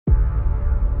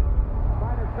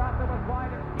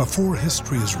Before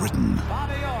history is written,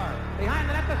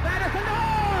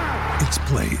 it's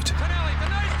played.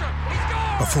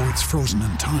 Before it's frozen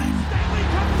in time,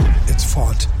 it's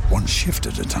fought one shift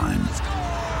at a time.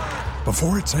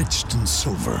 Before it's etched in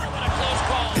silver,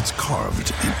 it's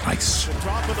carved in ice.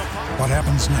 What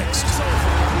happens next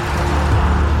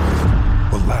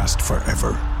will last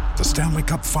forever. The Stanley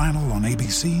Cup Final on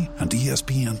ABC and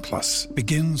ESPN Plus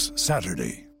begins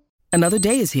Saturday. Another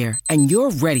day is here, and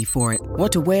you're ready for it.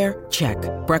 What to wear? Check.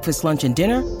 Breakfast, lunch, and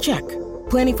dinner? Check.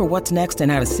 Planning for what's next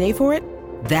and how to save for it?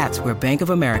 That's where Bank of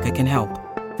America can help.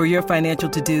 For your financial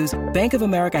to-dos, Bank of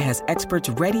America has experts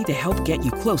ready to help get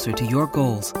you closer to your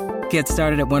goals. Get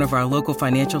started at one of our local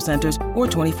financial centers or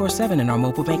 24/7 in our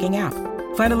mobile banking app.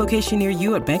 Find a location near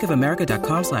you at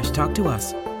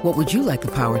bankofamerica.com/talktous. What would you like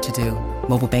the power to do?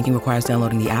 Mobile banking requires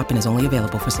downloading the app and is only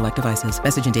available for select devices.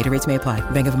 Message and data rates may apply.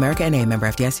 Bank of America N.A., member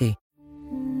FDIC.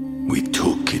 We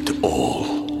took it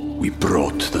all. We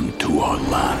brought them to our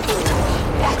land.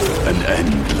 An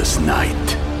endless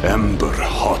night, ember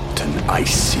hot and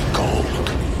icy cold.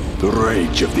 The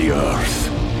rage of the earth.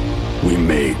 We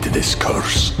made this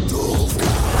curse.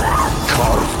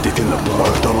 Carved it in the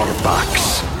blood on our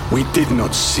backs. We did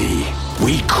not see.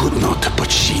 We could not,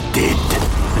 but she did.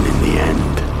 And in the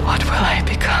end... What will I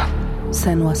become?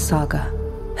 Senua's Saga.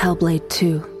 Hellblade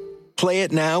 2. Play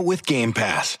it now with Game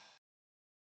Pass.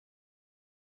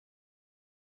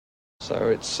 So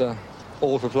it's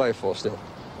all for play for still?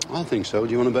 I think so.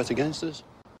 Do you want to bet against us?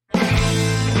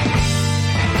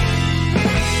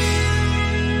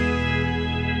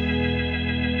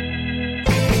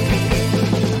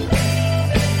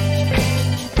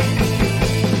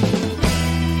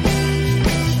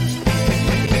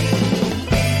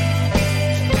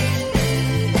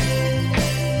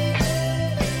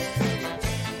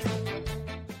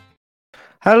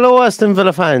 Hello, Aston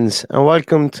Villa fans, and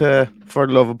welcome to For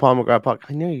the Love of Paul McGrath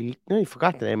podcast. I nearly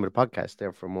forgot the name of the podcast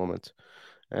there for a moment.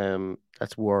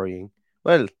 That's worrying.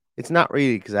 Well, it's not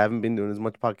really, because I haven't been doing as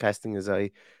much podcasting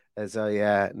as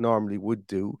I normally would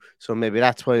do. So maybe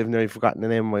that's why I've nearly forgotten the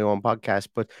name of my own podcast.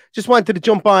 But just wanted to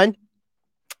jump on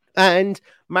and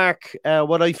mark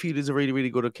what I feel is a really,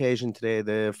 really good occasion today: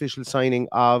 the official signing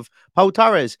of Pau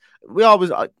Torres. We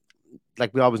always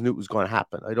knew it was going to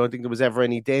happen. I don't think there was ever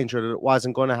any danger that it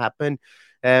wasn't going to happen.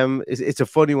 It's a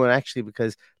funny one, actually,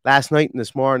 because last night and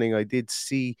this morning I did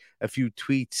see a few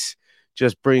tweets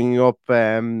just bringing up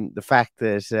the fact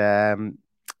that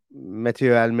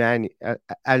Mathieu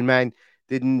Alman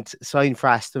didn't sign for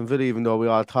Aston Villa, even though we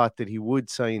all thought that he would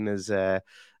sign as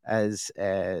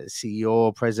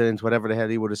CEO, president, whatever the hell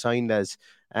he would have signed as.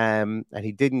 And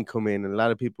he didn't come in, and a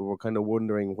lot of people were kind of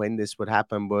wondering when this would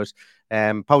happen. But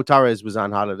Pau Torres was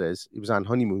on holidays. He was on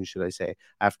honeymoon, should I say,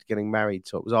 after getting married.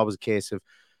 So it was always a case of,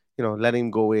 letting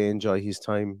him go away, enjoy his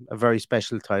time, a very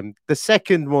special time. The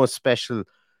second most special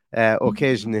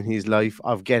occasion in his life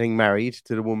of getting married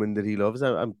to the woman that he loves.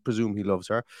 I presume he loves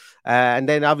her. And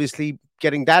then obviously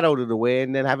getting that out of the way,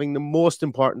 and then having the most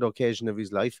important occasion of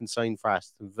his life and sign for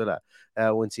Aston Villa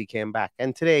once he came back.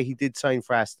 And today he did sign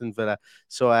for Aston Villa.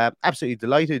 So absolutely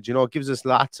delighted. It gives us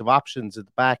lots of options at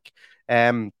the back.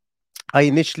 I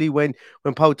initially, when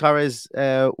Pau Torres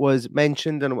was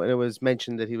mentioned, and when it was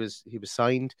mentioned that he was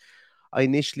signed, I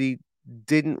initially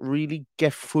didn't really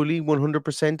get fully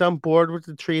 100% on board with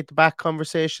the three at the back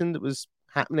conversation that was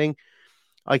happening.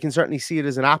 I can certainly see it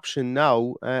as an option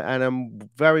now, and I'm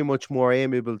very much more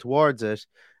amiable towards it.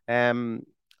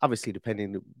 Obviously,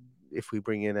 depending if we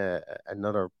bring in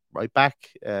another right back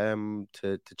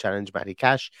to challenge Matty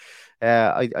Cash,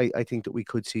 I think that we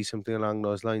could see something along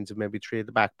those lines of maybe three at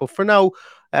the back. But for now,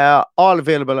 all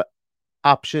available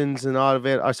options and all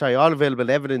available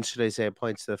evidence, should I say,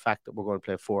 points to the fact that we're going to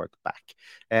play four at the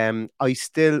back. I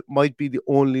still might be the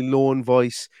only lone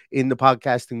voice in the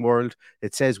podcasting world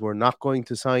that says we're not going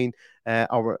to sign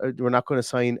we're not going to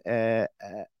sign a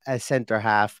centre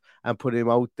half and put him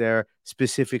out there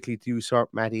specifically to usurp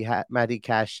Matty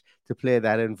Cash to play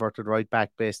that inverted right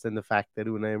back, based on the fact that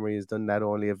Unai Emery has done that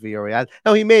only at Villarreal.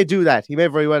 Now, he may do that. He may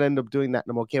very well end up doing that,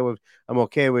 and I'm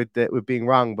okay with being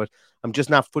wrong, but I'm just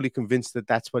not fully convinced that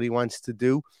that's what he wants to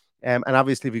do. And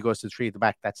obviously, if he goes to three at the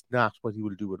back, that's not what he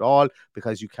will do at all,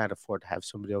 because you can't afford to have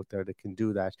somebody out there that can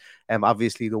do that.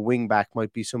 Obviously, the wing back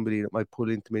might be somebody that might pull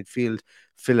into midfield,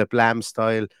 Philip Lam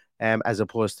style, as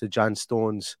opposed to John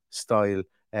Stones style,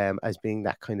 as being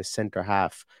that kind of centre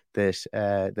half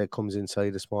that comes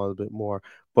inside a small bit more.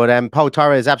 But Pau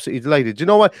Torres is absolutely delighted. Do you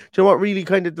know what really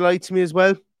kind of delights me as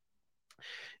well?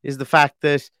 Is the fact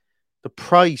that the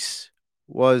price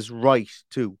was right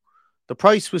too. The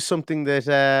price was something that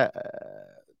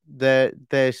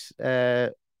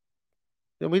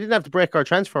We didn't have to break our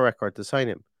transfer record to sign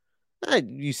him.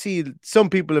 You see, some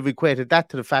people have equated that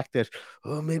to the fact that,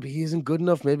 oh, maybe he isn't good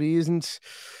enough. Maybe he isn't,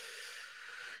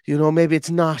 maybe it's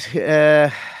not.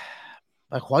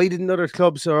 Like, why didn't other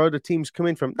clubs or other teams come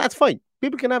in from? That's fine.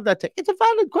 People can have that. It's a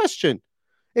valid question.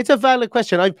 It's a valid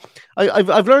question.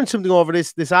 I've learned something over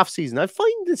this off season. I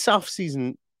find this off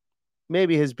season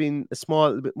maybe has been a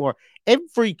small bit more.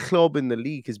 Every club in the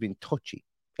league has been touchy.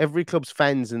 Every club's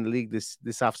fans in the league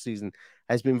this off season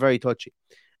has been very touchy,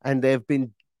 and they've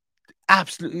been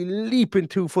absolutely leaping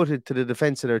 2-footed to the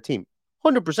defense of their team.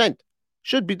 100%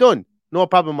 should be done, no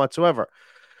problem whatsoever.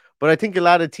 But I think a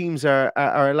lot of teams are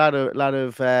a lot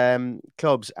of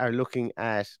clubs are looking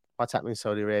at what's happening in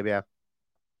Saudi Arabia,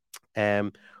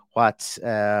 what's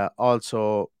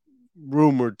also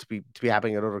rumored to be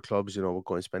happening at other clubs. We're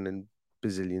going spending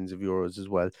bazillions of euros as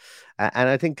well, and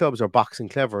I think clubs are boxing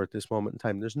clever at this moment in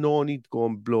time. There's no need to go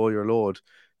and blow your load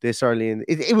this early, and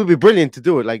it would be brilliant to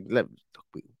do it. Like,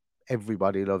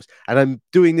 everybody loves, and I'm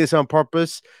doing this on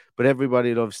purpose, but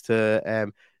everybody loves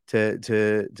to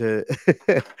to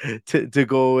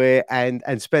go away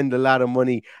and spend a lot of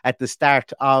money at the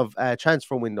start of a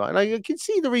transfer window, and I can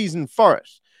see the reason for it.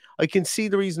 Obviously,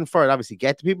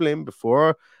 get the people in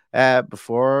before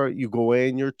you go away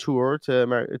in your tour to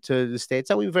the States,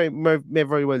 and we may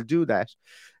very well do that.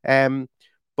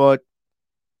 But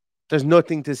there's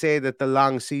nothing to say that the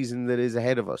long season that is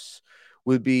ahead of us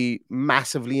will be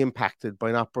massively impacted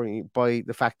by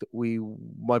the fact that we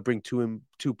might bring two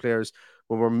players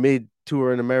when we're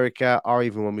mid-tour in America, or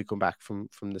even when we come back from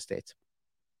the States.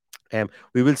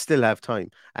 We will still have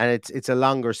time, and it's a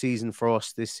longer season for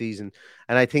us this season.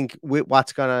 And I think with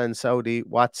what's gone on in Saudi, a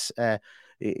lot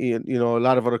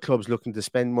of other clubs looking to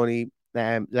spend money.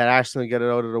 Let Arsenal get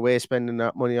it out of the way, spending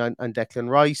that money on Declan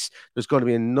Rice. There's going to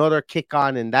be another kick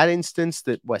on in that instance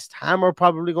that West Ham are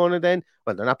probably going to then.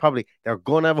 Well, they're not probably. They're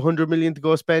going to have 100 million to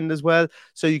go spend as well.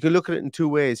 So you can look at it in two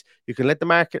ways. You can let the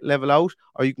market level out,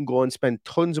 or you can go and spend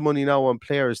tons of money now on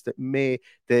players that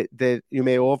you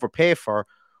may overpay for.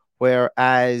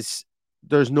 Whereas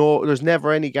there's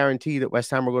never any guarantee that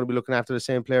West Ham are going to be looking after the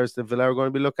same players that Villa are going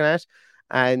to be looking at,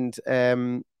 and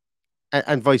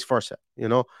vice versa,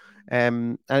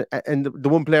 And the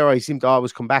one player I seem to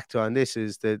always come back to on this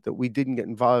is that we didn't get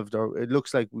involved, or it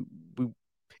looks like we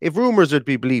if rumors are to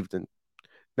be believed, and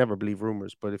never believe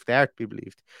rumors, but if they are to be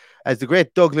believed, as the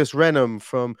great Douglas Renham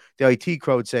from the IT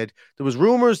crowd said, there was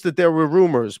rumors that there were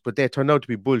rumors, but they turned out to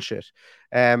be bullshit,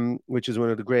 which is one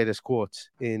of the greatest quotes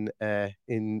in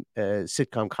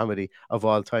sitcom comedy of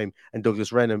all time. And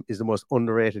Douglas Renham is the most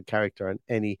underrated character in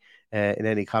any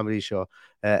comedy show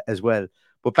as well.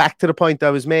 But back to the point I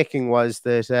was making was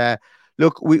that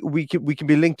look, we can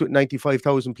be linked with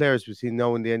 95,000 players between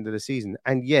now and the end of the season.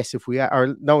 And yes, if we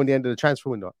are now and the end of the transfer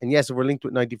window, and yes, if we're linked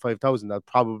with 95,000, I'll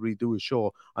probably do a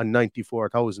show on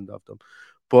 94,000 of them.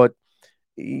 But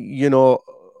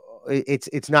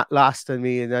it's not lost on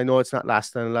me, and I know it's not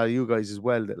lost on a lot of you guys as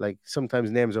well, that like sometimes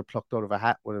names are plucked out of a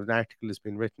hat when an article has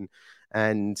been written,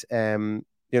 and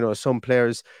some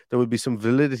players, there will be some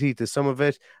validity to some of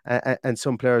it, and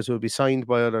some players will be signed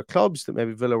by other clubs that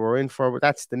maybe Villa were in for, but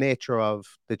that's the nature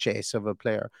of the chase of a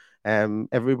player.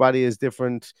 Everybody is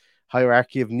different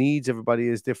hierarchy of needs. Everybody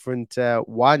has different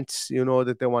wants,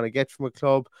 that they want to get from a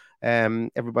club.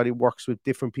 Everybody works with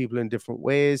different people in different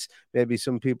ways. Maybe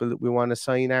some people that we want to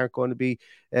sign aren't going to be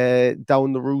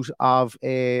down the route of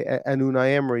an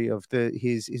Unai Emery, of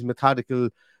his methodical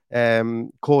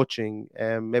coaching.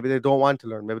 Maybe they don't want to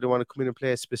learn. Maybe they want to come in and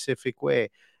play a specific way.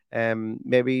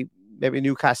 Maybe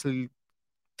Newcastle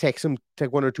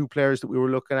take one or two players that we were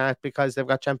looking at because they've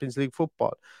got Champions League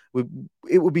football.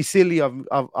 It would be silly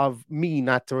of me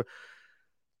not to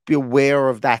be aware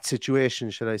of that situation,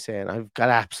 should I say. And I've got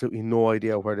absolutely no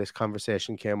idea where this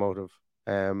conversation came out of.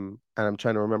 And I'm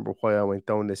trying to remember why I went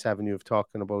down this avenue of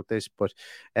talking about this, but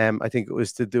I think it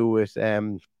was to do with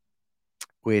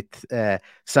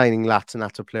signing lots and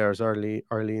lots of players early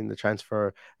in the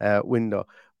transfer window.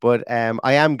 But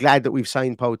I am glad that we've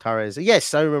signed Pau Torres.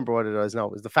 Yes, I remember what it was now.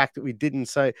 It was the fact that we didn't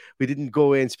go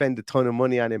away and spend a ton of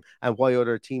money on him, and why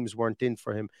other teams weren't in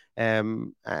for him.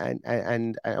 And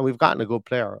we've gotten a good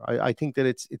player. I think that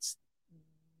it's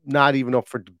not even up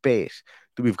for debate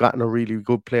that we've gotten a really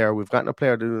good player. We've gotten a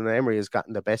player that Unai Emery has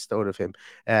gotten the best out of him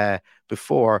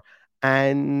before,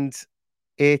 and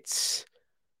it's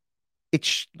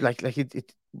like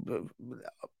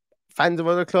fans of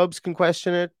other clubs can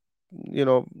question it.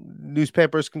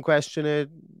 Newspapers can question it.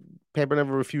 Paper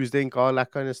never refused ink, all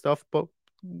that kind of stuff. But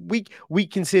we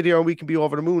can sit here and we can be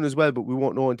over the moon as well, but we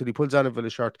won't know until he pulls on a Villa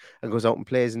shirt and goes out and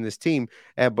plays in this team.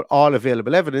 But all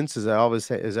available evidence, as I always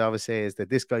say, is that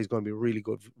this guy's going to be a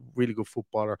really good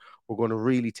footballer. We're going to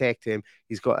really take to him.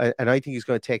 And I think he's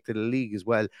going to take to the league as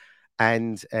well.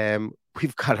 And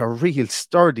we've got a real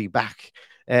sturdy back.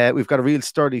 We've got a real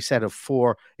sturdy set of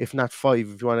 4, if not 5,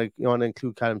 if you want to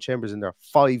include Callum Chambers in there,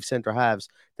 5 centre halves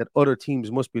that other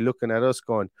teams must be looking at us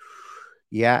going,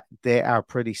 yeah, they are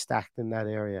pretty stacked in that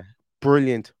area.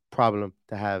 Brilliant problem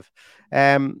to have.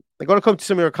 I'm going to come to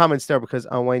some of your comments there because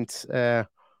I went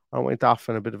off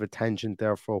on a bit of a tangent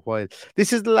there for a while.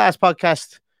 This is the last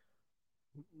podcast.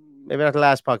 Maybe not the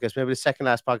last podcast, maybe the second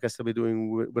last podcast I'll be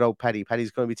doing without Paddy.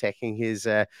 Paddy's going to be taking he's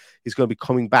going to be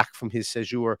coming back from his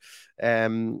séjour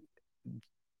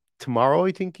tomorrow,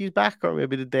 I think he's back, or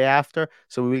maybe the day after.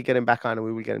 So we will get him back on and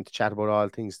we will get him to chat about all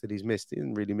things that he's missed. He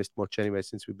didn't really missed much anyway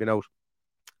since we've been out.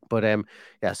 But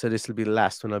so this will be the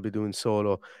last one I'll be doing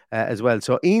solo as well.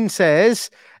 So Ian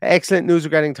says, excellent news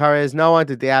regarding Torres. Now on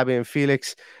to Diaby and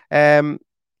Felix. I'm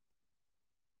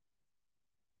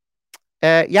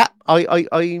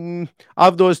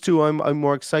of those two. I'm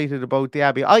more excited about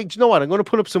Diaby. Do you know what? I'm going to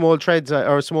put up some old threads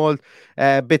or some old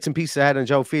bits and pieces I had on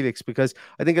João Felix, because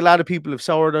I think a lot of people have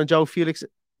soured on João Felix.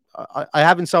 I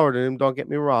haven't soured on him. Don't get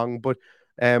me wrong, but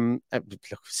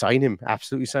look, sign him.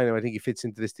 Absolutely sign him. I think he fits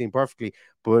into this team perfectly.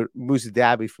 But Moussa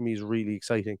Diaby for me is really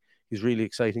exciting. He's really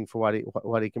exciting for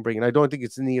what he can bring. And I don't think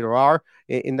it's an either or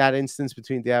in that instance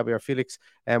between Diaby or Felix.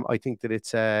 I think that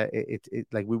it's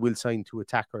like we will sign 2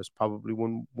 attackers, probably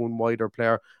one wider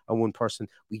player and one person.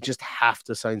 We just have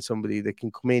to sign somebody that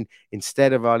can come in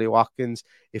instead of Ollie Watkins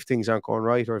if things aren't going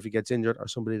right or if he gets injured, or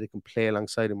somebody that can play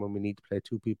alongside him when we need to play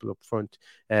 2 people up front.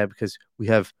 Because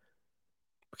we've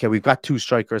got 2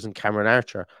 strikers and Cameron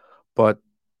Archer, but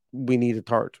we need a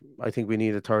third. I think we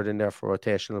need a third in there for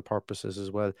rotational purposes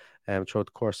as well throughout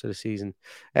the course of the season.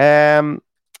 Matthew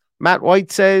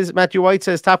White says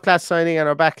top class signing, and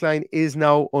our back line is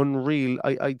now unreal.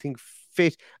 I think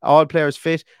fit, all players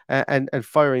fit and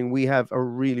firing. We have a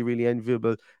really, really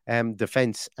enviable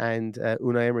defence, and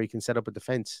Unai Emery can set up a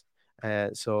defence.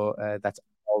 So that's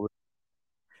always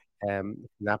from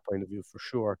that point of view for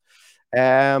sure.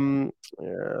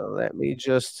 Let me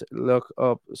just look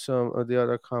up some of the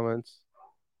other comments,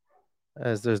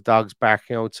 as there's dogs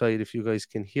barking outside. If you guys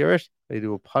can hear it, I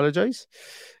do apologize.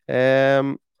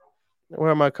 Where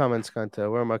are my comments gone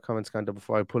to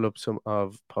before I pull up some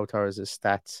of Pau Torres'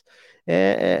 stats?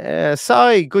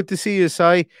 Sai, good to see you,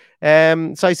 Sai.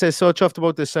 Sai says, so chuffed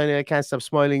about this signing, I can't stop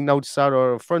smiling. Now to start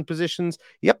our front positions.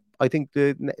 Yep, I think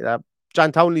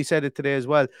John Townley said it today as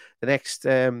well. The next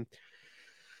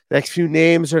few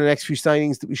names or the next few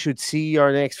signings that we should see,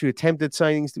 or the next few attempted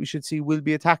signings that we should see, will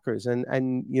be attackers.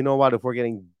 And you know what? If we're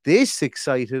getting this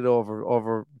excited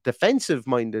over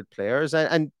defensive-minded players,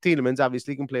 and Tielemans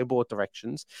obviously can play both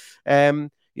directions, we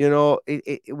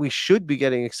should be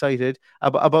getting excited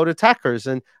about attackers.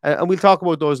 And we'll talk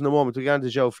about those in a moment. We get on to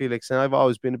João Felix, and I've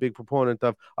always been a big proponent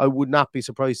of, I would not be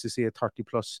surprised to see a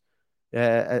 30-plus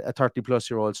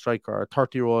year old striker, or a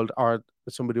 30-year-old, or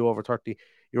somebody over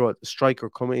 30-year-old striker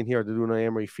come in here that Unai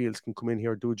Emery feels can come in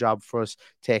here, do a job for us,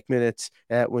 take minutes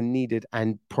when needed,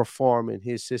 and perform in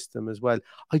his system as well.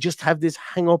 I just have this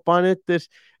hang up on it that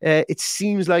it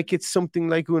seems like it's something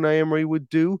like Unai Emery would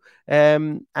do,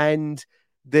 and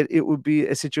that it would be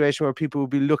a situation where people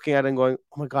would be looking at it and going,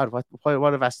 oh my God, what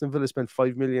if Aston Villa spent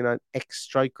 5 million on X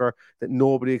striker that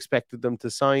nobody expected them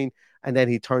to sign, and then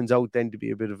he turns out then to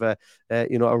be a bit of a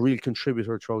real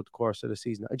contributor throughout the course of the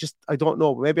season. I don't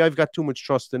know. Maybe I've got too much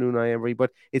trust in Unai Emery,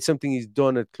 but it's something he's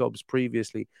done at clubs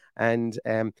previously, and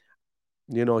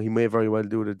he may very well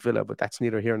do it at Villa, but that's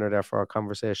neither here nor there for our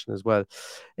conversation as well.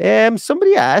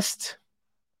 Somebody asked,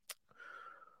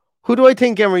 who do I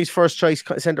think Emery's first choice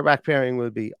centre-back pairing will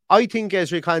be? I think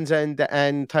Ezri Konsa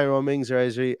and Tyrone Mings are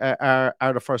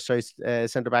the first choice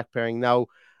centre-back pairing now.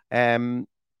 And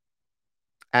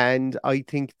I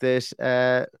think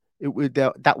that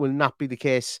that will not be the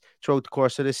case throughout the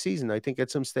course of this season. I think at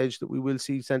some stage that we will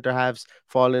see centre-halves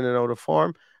fall in and out of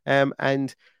form.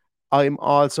 And I'm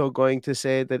also going to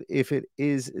say that if it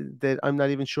is, that I'm not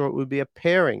even sure it will be a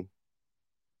pairing.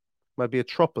 Might be a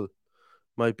throuple.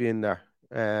 Might be in there.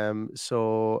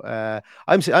 So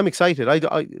I'm excited. I'm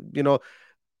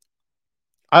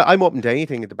open to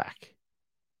anything at the back.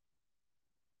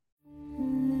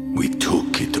 We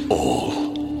took it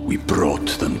all. We brought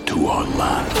them to our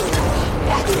land.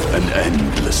 An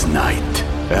endless night,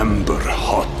 ember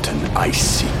hot and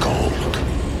icy cold.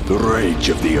 The rage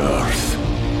of the earth.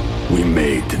 We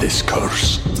made this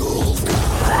curse.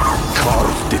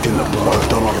 Carved it in the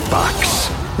blood on our backs.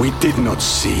 We did not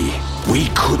see. We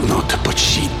could not, but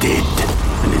she did.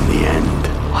 And in the end...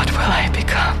 What will I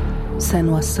become?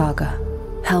 Senua's Saga.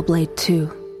 Hellblade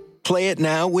 2. Play it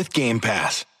now with Game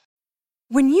Pass.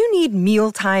 When you need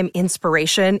mealtime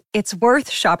inspiration, it's worth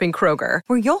shopping Kroger,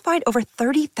 where you'll find over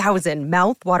 30,000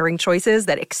 mouth-watering choices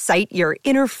that excite your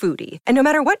inner foodie. And no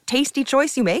matter what tasty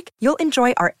choice you make, you'll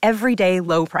enjoy our everyday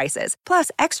low prices, plus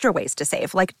extra ways to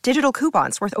save, like digital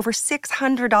coupons worth over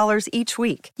 $600 each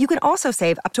week. You can also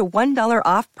save up to $1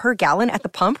 off per gallon at the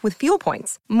pump with fuel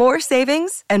points. More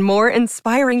savings and more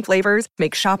inspiring flavors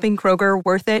make shopping Kroger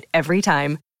worth it every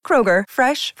time. Kroger,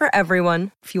 fresh for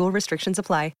everyone. Fuel restrictions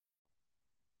apply.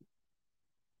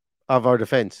 Of our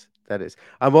defence, that is.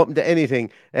 I'm open to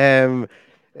anything.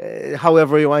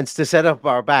 However he wants to set up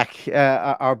our back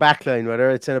line, whether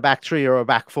it's in a back three or a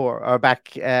back four, or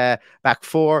back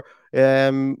four.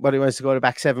 Whether he wants to go to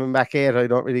back seven, back eight, I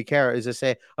don't really care. As I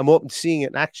say, I'm open to seeing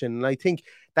it in action, and I think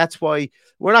that's why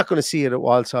we're not going to see it at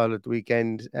Walsall at the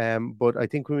weekend. But I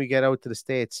think when we get out to the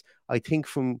States, I think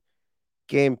from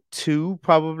game 2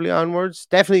 probably onwards,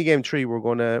 definitely game 3, we're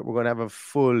gonna have a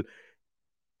full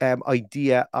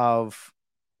idea of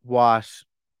what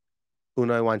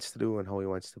Unai wants to do and how he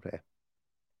wants to play,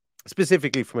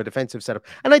 specifically from a defensive setup.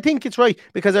 And I think it's right,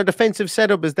 because our defensive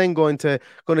setup is then going to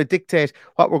dictate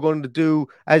what we're going to do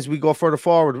as we go further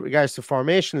forward with regards to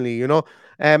formationally,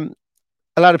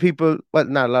 a lot of people, well,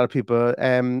 not a lot of people,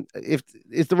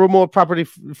 if the remote property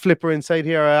flipper inside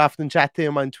here, I often chat to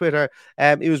him on Twitter.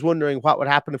 He was wondering what would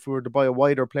happen if we were to buy a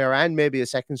wider player and maybe a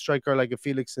second striker like a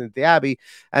Felix and a Diaby.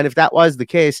 And if that was the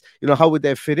case, how would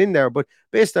they fit in there? But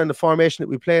based on the formation that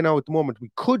we play now at the moment,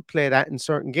 we could play that in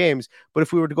certain games. But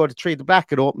if we were to go to 3 at the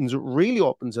back, it really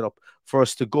opens it up for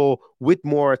us to go with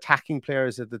more attacking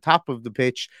players at the top of the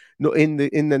pitch, in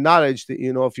the knowledge that,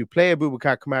 if you play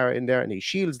Boubacar Kamara in there and he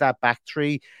shields that back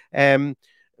 3, to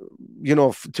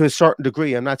a certain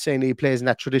degree. I'm not saying he plays in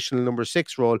that traditional number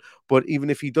 6 role, but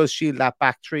even if he does shield that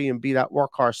back 3 and be that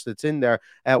workhorse that's in there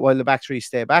while the back 3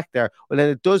 stay back there, well, then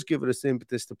it does give us the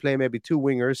impetus to play maybe 2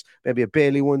 wingers, maybe a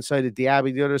Bailey one side, a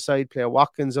Diaby the other side, play a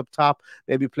Watkins up top,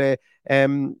 maybe play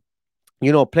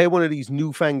play one of these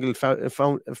newfangled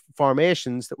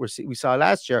formations that we saw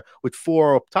last year with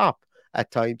 4 up top at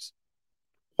times.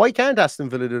 Why can't Aston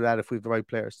Villa do that if we have the right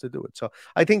players to do it? So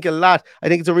I think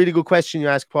it's a really good question you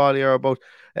asked, Paul, here about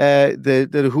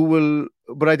the who will,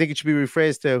 but I think it should be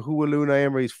rephrased to who will Unai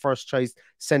Emery's first choice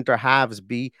centre halves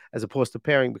be, as opposed to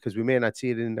pairing, because we may not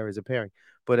see it in there as a pairing.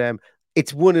 But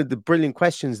it's one of the brilliant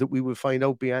questions that we will find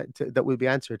out that will be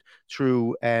answered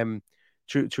through the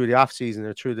off season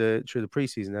or through the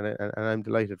preseason, and I'm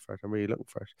delighted for it. I'm really looking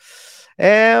for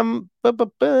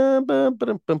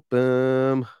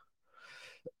it.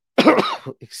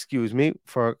 Excuse me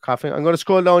for coughing. I'm going to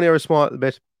scroll down here a small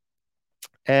bit.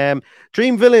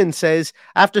 Dream Villain says,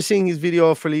 after seeing his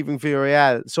video for leaving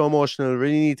Villarreal, so emotional,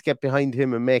 really need to get behind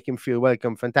him and make him feel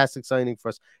welcome. Fantastic signing for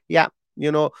us. Yeah,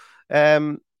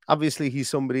 obviously he's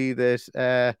somebody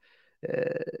that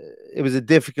it was a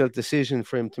difficult decision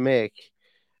for him to make.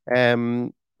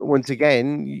 Once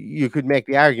again, you could make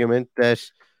the argument that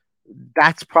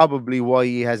that's probably why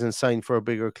he hasn't signed for a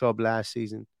bigger club last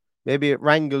season. Maybe it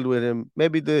wrangled with him.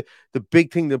 Maybe the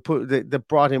big thing that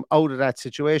brought him out of that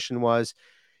situation was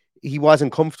he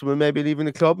wasn't comfortable maybe leaving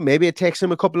the club. Maybe it takes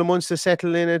him a couple of months to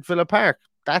settle in at Villa Park.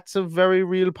 That's a very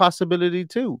real possibility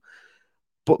too.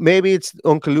 But maybe it's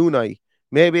Uncle Unai.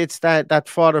 Maybe it's that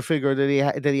father figure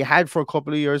that he had for a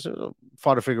couple of years.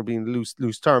 Father figure being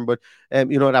loose term, but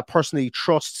that person he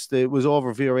trusts that was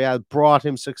over Villarreal, brought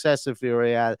him success at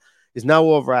Villarreal, is now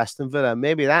over Aston Villa.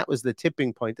 Maybe that was the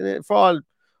tipping point. And for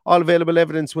all available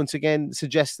evidence, once again,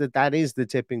 suggests that is the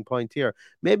tipping point here.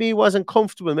 Maybe he wasn't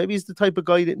comfortable. Maybe he's the type of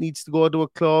guy that needs to go to a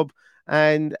club,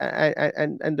 and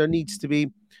there needs to be,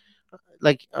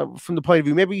 from the point of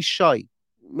view, maybe he's shy.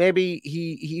 Maybe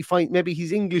maybe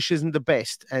his English isn't the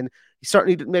best, and he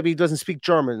certainly maybe he doesn't speak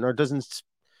German or doesn't.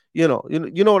 You know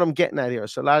what I'm getting at here.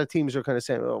 So a lot of teams are kind of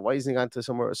saying, "Oh, why isn't he gone to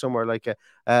somewhere like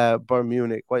Bayern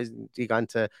Munich? Why isn't he gone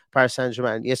to Paris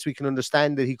Saint-Germain?" Yes, we can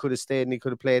understand that he could have stayed and he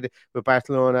could have played with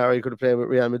Barcelona or he could have played with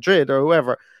Real Madrid or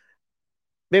whoever.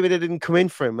 Maybe they didn't come in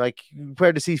for him. Like,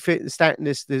 where does he fit starting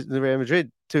the Real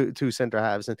Madrid two centre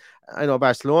halves? And I know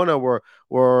Barcelona were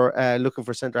looking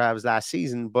for centre halves last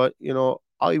season, but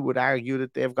I would argue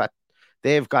that they've got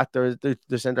their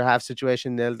centre half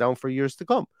situation nailed down for years to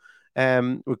come.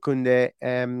 With Kunde,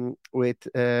 with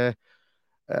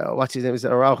what's his name, is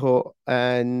it Araujo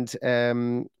and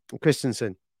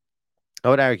Christensen. I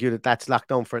would argue that that's locked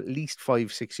down for at least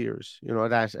 5-6 years.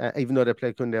 That even though they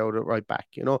played Kunde out at right back,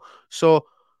 so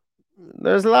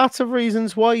There's lots of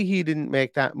reasons why he didn't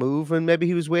make that move, and maybe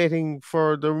he was waiting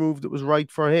for the move that was right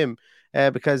for him.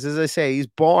 Because, as I say, he's a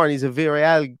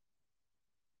Villarreal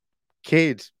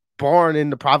kid, born in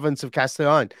the province of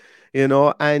Castellon,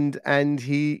 and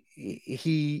he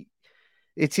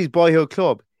it's his boyhood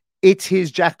club. It's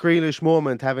his Jack Grealish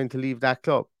moment having to leave that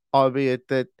club, albeit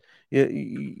that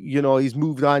he's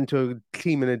moved on to a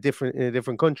team in a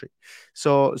different country.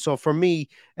 So for me,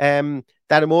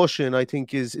 that emotion I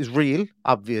think is real,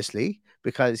 obviously,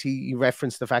 because he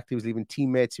referenced the fact he was leaving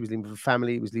teammates, he was leaving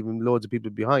family, he was leaving loads of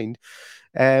people behind.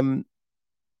 Um,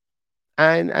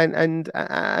 and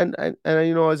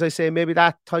as I say, maybe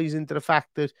that ties into the fact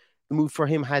that the move for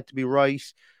him had to be right.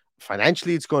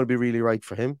 Financially, it's going to be really right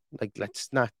for him. Like, let's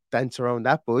not dance around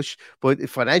that bush. But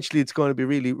financially, it's going to be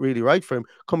really, really right for him.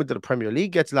 Coming to the Premier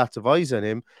League gets lots of eyes on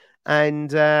him.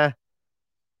 And yeah,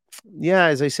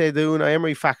 as I say, the Unai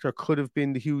Emery factor could have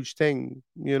been the huge thing,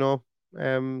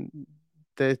 um,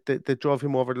 that drove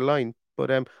him over the line.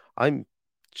 But I'm,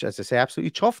 as I say,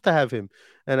 absolutely chuffed to have him,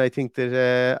 and I think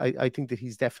that I think that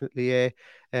he's definitely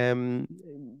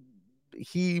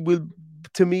he will,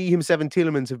 to me, himself and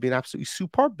Tielemans have been absolutely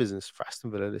superb business for Aston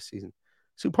Villa this season.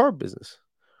 Superb business.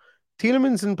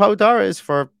 Tielemans and Pau Torres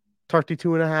for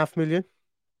 32.5 million.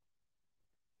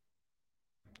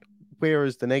 Where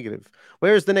is the negative?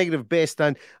 Where is the negative based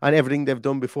on everything they've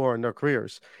done before in their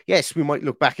careers? Yes, we might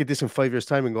look back at this in 5 years'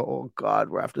 time and go, "Oh God,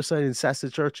 we're after signing Sasa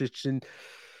Churchic and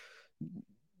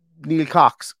Neil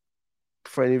Cox."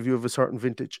 For any of you of a certain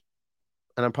vintage,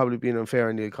 and I'm probably being unfair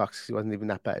on Neil Cox because he wasn't even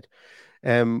that bad.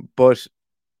 But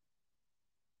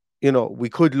we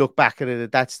could look back at it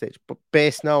at that stage. But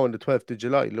based now on the 12th of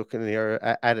July, looking here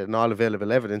at it and all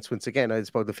available evidence, once again, it's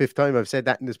about the fifth time I've said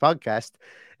that in this podcast.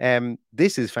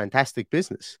 This is fantastic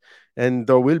business. And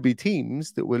there will be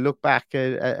teams that will look back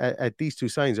at these two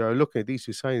signs, or are looking at these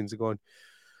two signs and going,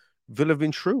 Villa have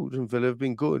been shrewd and Villa have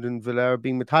been good and Villa are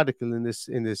being methodical in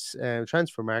this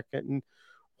transfer market. And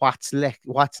what's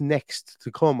next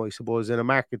to come, I suppose, in a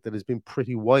market that has been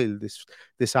pretty wild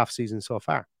this off season so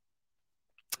far.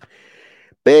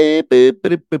 Where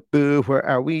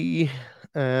are we?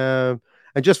 And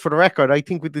just for the record, I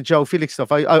think with the Joe Felix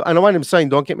stuff, I want him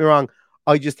signed. Don't get me wrong.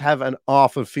 I just have an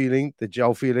awful feeling that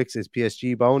Joe Felix is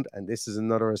PSG bound, and this is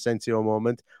another Asensio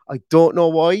moment. I don't know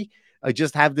why. I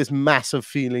just have this massive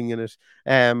feeling in it.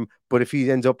 But if he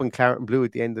ends up in claret and blue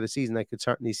at the end of the season, I could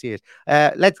certainly see it.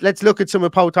 Let's look at some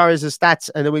of Pau Torres'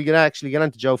 stats, and then we'll actually get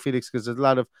on to Joe Felix because there's a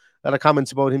lot of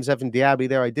comments about himself and Diaby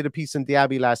there. I did a piece on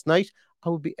Diaby last night. I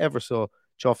would be ever so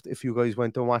chuffed if you guys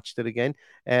went and watched it again,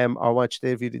 or watched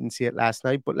it if you didn't see it last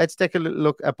night. But let's take a little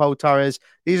look at Pau Torres.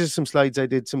 These are some slides I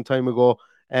did some time ago,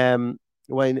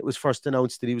 when it was first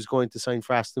announced that he was going to sign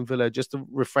for Aston Villa, just to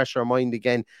refresh our mind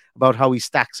again about how he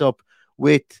stacks up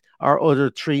with our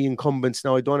other three incumbents.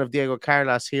 Now, I don't have Diego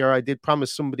Carlos here. I did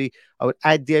promise somebody I would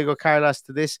add Diego Carlos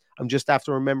to this. I'm just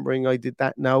after remembering I did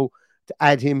that now, to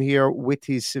add him here with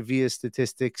his Sevilla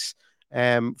statistics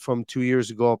from 2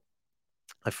 years ago.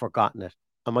 I've forgotten it.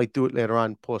 I might do it later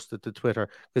on, post it to Twitter,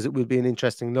 because it will be an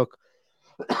interesting look.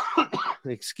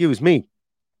 Excuse me.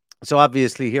 So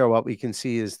obviously here what we can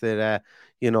see is that,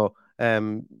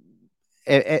 the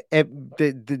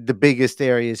biggest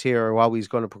areas here are how he's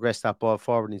going to progress that ball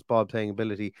forward and his ball playing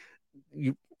ability.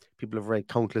 People have read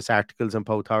countless articles on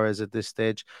Pau Torres at this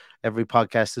stage. Every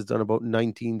podcast has done about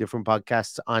 19 different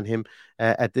podcasts on him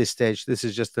at this stage. This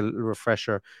is just a little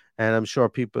refresher, and I'm sure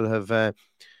people have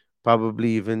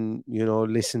probably even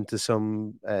listen to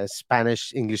some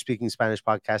English-speaking Spanish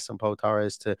podcasts on Pau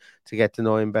Torres to get to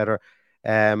know him better.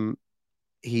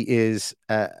 He is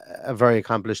a very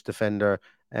accomplished defender.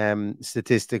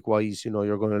 Statistic-wise,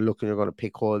 you're going to look and you're going to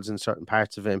pick holes in certain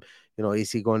parts of him.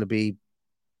 Is he going to be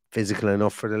physical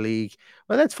enough for the league?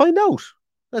 Well, let's find out.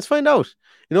 Let's find out.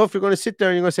 If you're going to sit there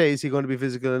and you're going to say, is he going to be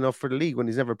physical enough for the league when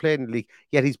he's never played in the league?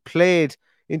 Yet he's played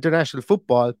international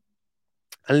football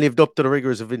and lived up to the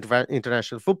rigors of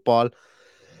international football.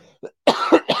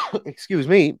 Excuse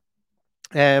me.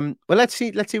 Well, let's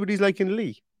see what he's like in the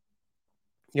league.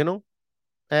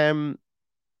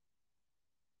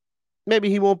 Maybe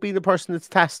he won't be the person that's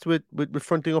tasked with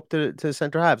fronting up to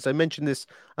centre halves. I mentioned this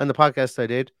on the podcast I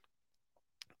did.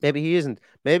 Maybe he isn't.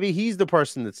 Maybe he's the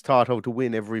person that's taught how to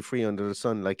win every free under the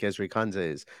sun, like Ezri Konsa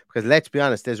is. Because let's be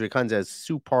honest, Ezri Konsa is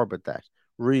superb at that.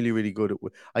 Really, really good at.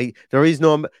 There is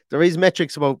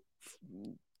metrics about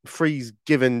frees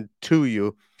given to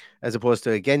you as opposed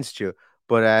to against you.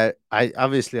 But I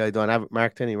don't have it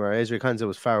marked anywhere. Ezri Konsa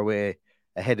was far away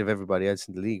ahead of everybody else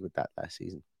in the league with that last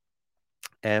season.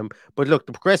 But look,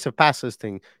 the progressive passes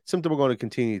thing, something we're going to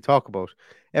continue to talk about.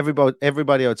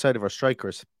 Everybody outside of our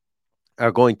strikers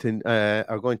are going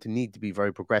to need to be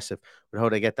very progressive with how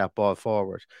they get that ball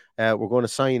forward. We're going to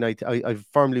sign. I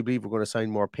firmly believe we're going to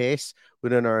sign more pace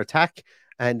within our attack,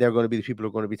 and they're going to be the people who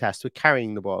are going to be tasked with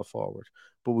carrying the ball forward.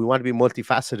 But we want to be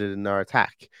multifaceted in our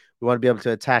attack. We want to be able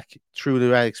to attack through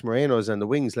the Alex Morenos and the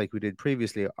wings like we did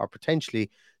previously, or potentially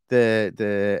the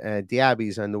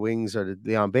Diabys and the wings, or the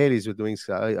Leon Baileys with the wings.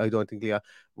 I don't think Leon.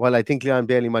 While I think Leon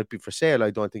Bailey might be for sale,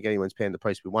 I don't think anyone's paying the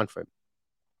price we want for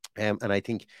him. And I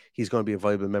think he's going to be a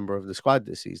viable member of the squad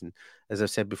this season. As I've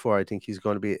said before, I think it's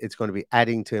going to be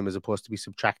adding to him as opposed to be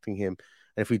subtracting him.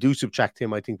 And if we do subtract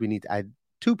him, I think we need to add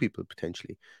two people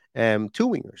potentially, two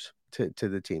wingers to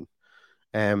the team.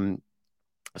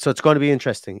 So it's going to be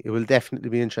interesting. It will definitely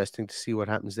be interesting to see what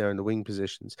happens there in the wing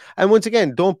positions. And once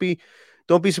again, don't be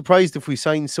surprised if we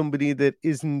sign somebody that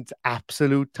isn't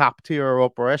absolute top tier or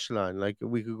upper echelon. Like,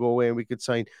 we could go away and we could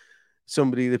sign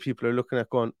somebody that people are looking at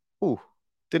going, "Oh,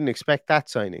 didn't expect that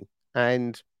signing."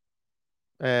 And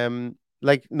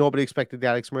like, nobody expected the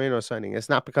Alex Moreno signing. It's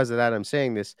not because of that I'm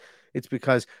saying this. It's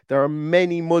because there are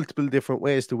multiple different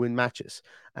ways to win matches,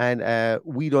 and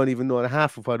we don't even know the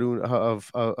half of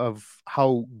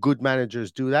how good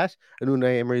managers do that. And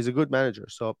Unai Emery is a good manager,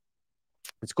 so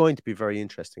it's going to be very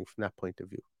interesting from that point of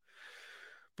view.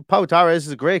 But Pau Torres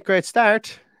is a great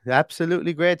start.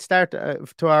 Absolutely great start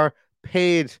to our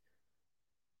paid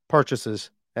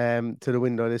purchases to the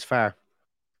window this far.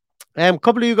 A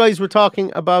couple of you guys were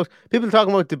talking about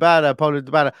Dybala, Paulo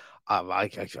Dybala. I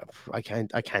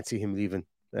can't see him leaving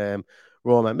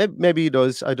Roma. Maybe he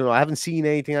does. I don't know. I haven't seen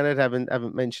anything on it.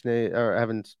 Haven't mentioned it, or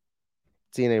haven't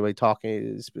seen anybody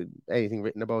talking anything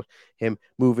written about him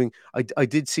moving. I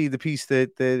did see the piece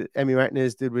that Emi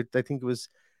Martinez did with, I think it was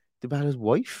Dybala's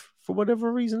wife for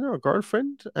whatever reason, or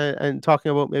girlfriend, and talking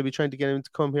about maybe trying to get him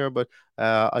to come here. But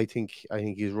I think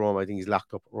he's Roma. I think he's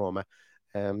locked up at Roma.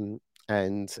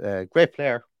 And great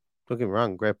player. Don't get me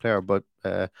wrong, great player. But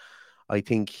I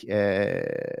think he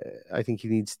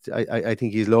needs. I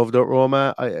think he's loved at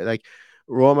Roma.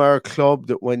 Roma are a club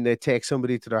that when they take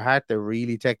somebody to their heart, they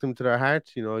really take them to their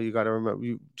heart. You know, you got to remember.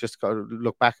 You just got to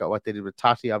look back at what they did with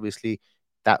Totti. Obviously,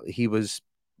 that he was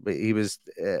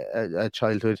a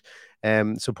childhood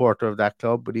supporter of that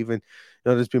club. But even,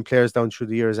 there's been players down through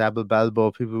the years, Abel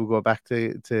Balbo, people who go back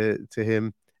to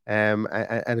him.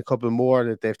 And a couple more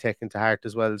that they've taken to heart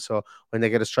as well. So when they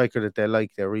get a striker that they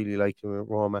really like him at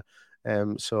Roma.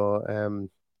 So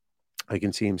I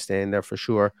can see him staying there for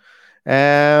sure.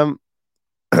 Where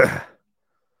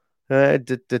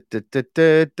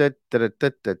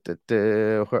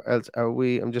else are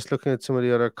we? I'm just looking at some of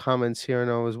the other comments here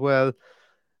now as well.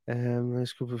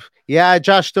 Nice group of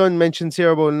Josh Dunn mentions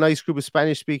here about a nice group of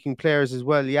Spanish-speaking players as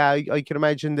well. Yeah, I can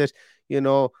imagine that,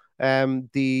 the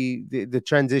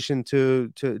transition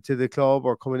to the club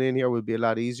or coming in here will be a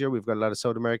lot easier. We've got a lot of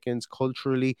South Americans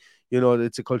culturally.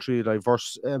 It's a culturally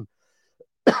diverse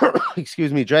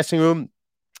dressing room,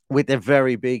 with a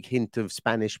very big hint of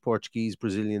Spanish, Portuguese,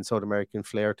 Brazilian, South American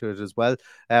flair to it as well,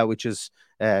 which is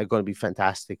going to be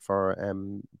fantastic for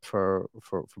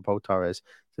Pau Torres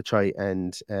to try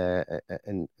and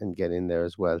get in there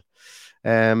as well.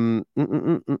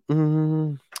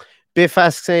 Biff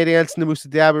asks anything else in the Moussa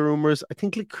Diaby rumors. I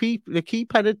think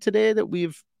L'Equipe had it today that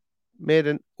we've made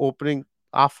an opening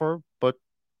offer, or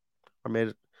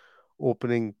made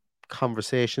opening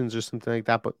conversations or something like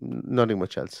that, but nothing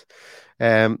much else.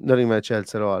 Nothing much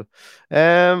else at all.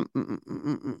 Where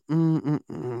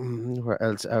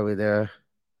else are we there?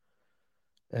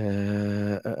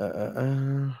 A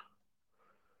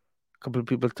couple of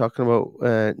people talking about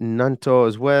Nanto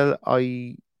as well.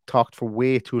 I talked for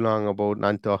way too long about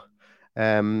Nanto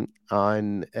on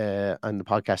the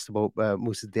podcast about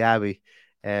Moussa Diaby.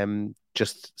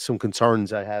 Just some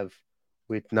concerns I have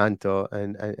with Nanto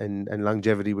and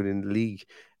longevity within the league.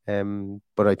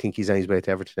 But I think he's on his way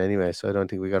to Everton anyway, so I don't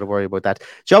think we got to worry about that.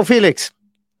 Joe Felix,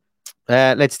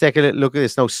 let's take a look at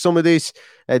this now. Some of these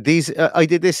I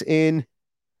did this in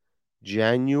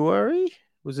January.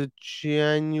 Was it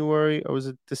January or was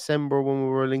it December when we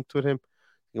were linked with him?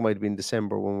 It might have been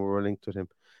December when we were linked with him.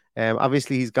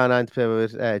 Obviously, he's gone on to play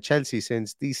with Chelsea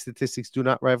since. These statistics do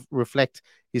not reflect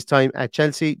his time at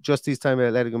Chelsea, just his time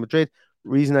at Atletico Madrid.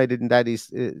 Reason I didn't add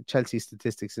his Chelsea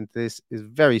statistics into this is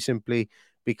very simply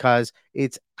because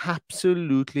it's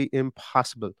absolutely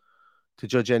impossible to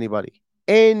judge anybody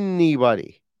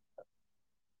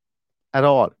at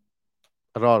all,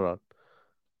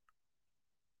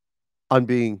 on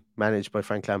being managed by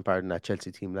Frank Lampard and that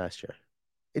Chelsea team last year.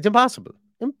 It's impossible.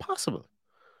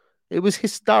 It was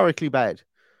historically bad.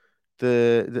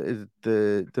 The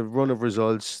run of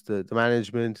results, the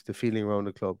management, the feeling around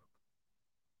the club.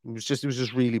 It was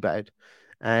just really bad.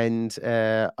 And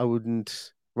I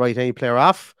wouldn't write any player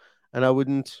off, and I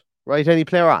wouldn't write any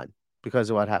player on because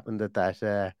of what happened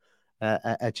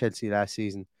at Chelsea last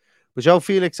season. But Joe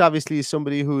Felix obviously is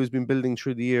somebody who has been building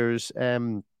through the years.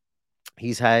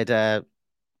 He's had a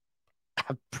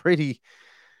pretty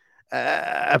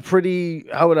how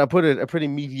would I put it, a pretty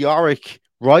meteoric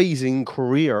rising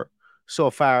career so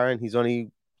far, and he's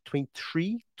only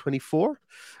 23, 24,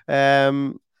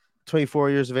 24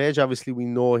 years of age. Obviously we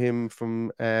know him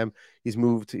from he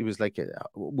was like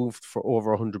moved for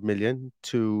over 100 million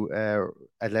to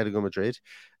Atletico Madrid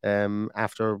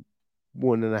after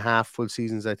 1.5 full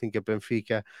seasons, I think, at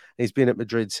Benfica. He's been at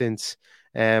Madrid since.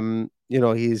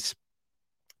 He's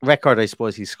record, I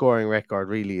suppose, his scoring record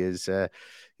really is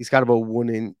he's got about one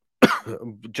in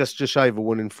just shy of a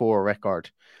 1 in 4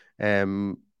 record.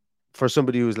 For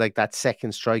somebody who's like that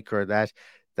second striker, that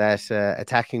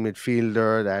attacking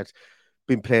midfielder that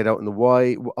been played out in the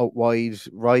out wide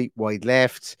right, wide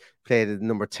left, played at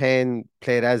number 10,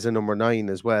 played as a number 9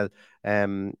 as well.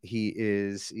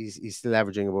 He's still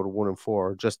averaging about a 1 in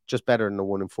 4, just better than a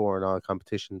 1 in 4 in all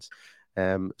competitions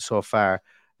so far.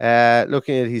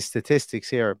 Looking at his statistics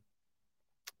here,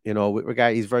 with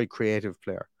regard, he's a very creative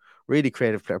player, really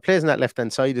creative player. Plays on that left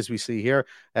hand side as we see here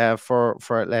for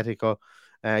Atletico.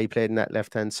 He played in that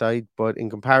left hand side, but in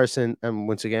comparison, and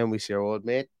once again, we see our old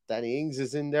mate Danny Ings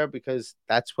is in there because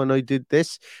that's when I did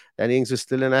this. Danny Ings was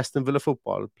still an Aston Villa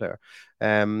football player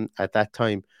at that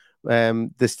time.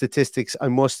 The statistics, I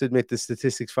must admit, the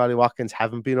statistics for Ollie Watkins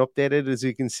haven't been updated, as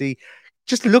you can see.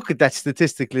 Just look at that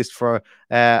statistic list for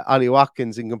Ollie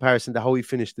Watkins in comparison to how he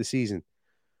finished the season.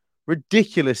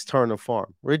 Ridiculous turn of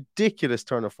form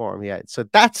he had. So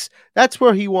that's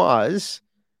where he was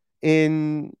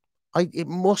in. It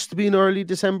must have been early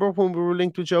December when we were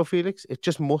linked with Joe Felix. It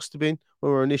just must have been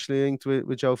when we were initially linked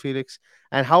with Joe Felix.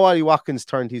 And how Ollie Watkins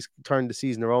turned the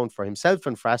season around for himself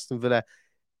and for Aston Villa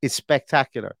is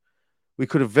spectacular. We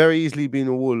could have very easily been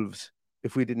a Wolves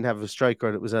if we didn't have a striker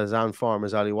that was as on form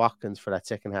as Ollie Watkins for that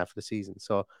second half of the season.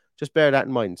 So just bear that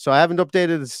in mind. So I haven't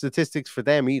updated the statistics for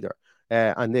them either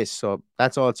on this. So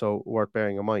that's also worth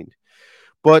bearing in mind.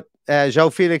 But Joao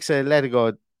Felix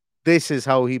Atletico, this is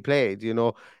how he played,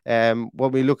 when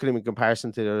we look at him in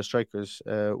comparison to the other strikers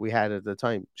we had at the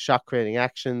time. Shot creating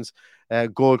actions,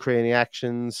 goal creating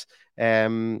actions.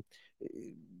 He's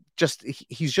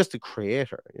just a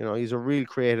creator. He's a real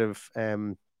creative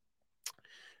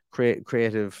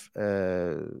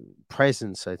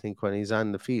presence, I think, when he's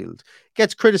on the field.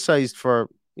 Gets criticized for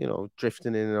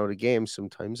drifting in and out of games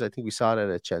sometimes. I think we saw that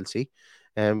at Chelsea.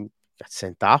 Got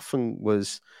sent off and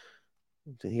was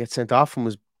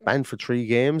banned for 3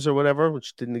 games or whatever,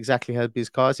 which didn't exactly help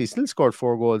his cause. He still scored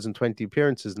 4 goals in 20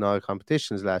 appearances in all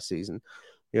competitions last season.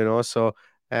 So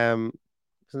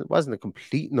it wasn't a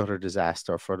complete and utter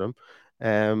disaster for them.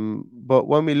 But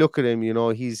when we look at him,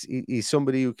 he's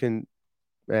somebody who can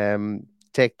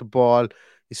take the ball.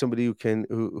 He's somebody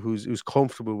who's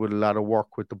comfortable with a lot of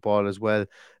work with the ball as well.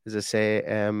 As I say,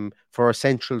 for a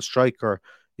central striker,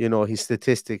 his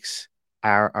statistics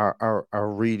are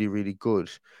really, really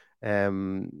good.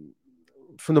 From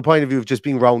the point of view of just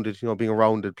being rounded, being a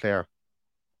rounded player,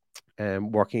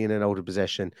 working in and out of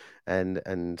possession, and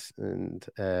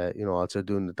also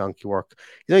doing the donkey work.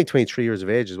 He's only 23 years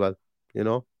of age as well.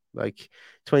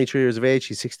 23 years of age,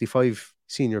 he's 65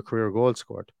 senior career goals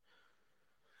scored.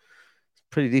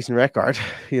 Pretty decent record,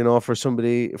 for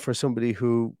somebody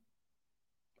who,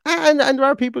 and there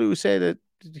are people who say that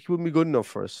he wouldn't be good enough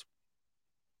for us.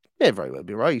 May very well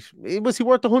be right. Was he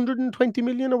worth 120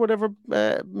 million or whatever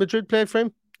Madrid played for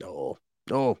him? No.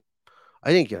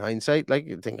 I think hindsight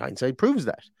proves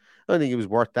that. I don't think he was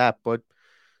worth that, but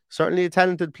certainly a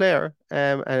talented player,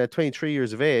 and at 23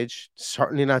 years of age,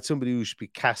 certainly not somebody who should be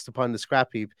cast upon the scrap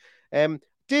heap.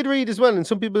 Did read as well, and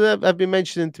some people have been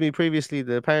mentioning to me previously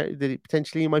that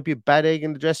potentially he might be a bad egg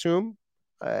in the dressing room.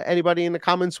 Anybody in the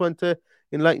comments want to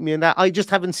enlighten me on that? I just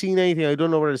haven't seen anything. I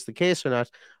don't know whether it's the case or not.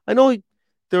 I know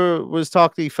there was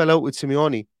talk that he fell out with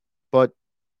Simeone, but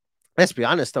let's be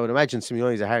honest, I would imagine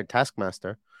Simeone's a hard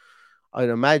taskmaster. I'd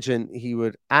imagine he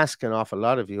would ask an awful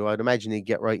lot of you. I'd imagine he'd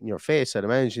get right in your face. I'd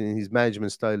imagine his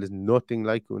management style is nothing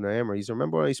like Unai Emery's.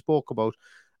 Remember when I spoke about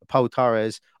Pau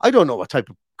Torres? I don't know what type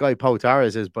of guy Pau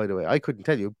Torres is, by the way. I couldn't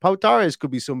tell you. Pau Torres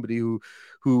could be somebody who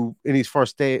in his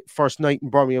first night in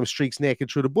Birmingham streaks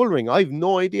naked through the bull ring. I have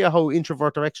no idea how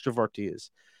introvert or extrovert he is.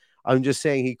 I'm just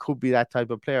saying he could be that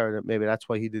type of player, and maybe that's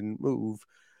why he didn't move.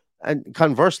 And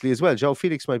conversely as well, Joao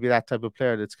Felix might be that type of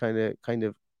player that's kind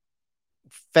of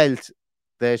felt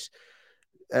that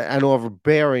an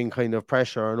overbearing kind of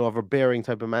pressure, an overbearing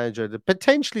type of manager that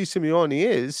potentially Simeone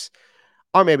is,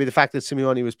 or maybe the fact that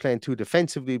Simeone was playing too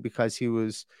defensively because he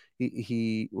was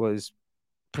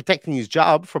protecting his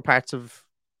job for parts of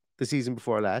the season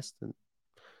before last, and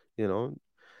you know,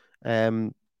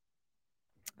 um,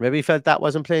 maybe he felt that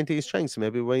wasn't playing to his strengths.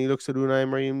 Maybe when he looks at Unai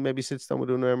Emery and maybe sits down with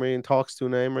Unai Emery and talks to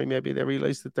Unai Emery, maybe they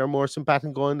realise that they're more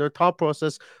simpatico in their thought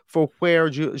process for where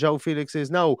João Felix is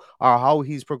now, or how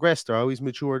he's progressed, or how he's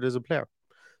matured as a player.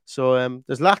 So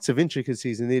there's lots of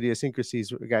intricacies and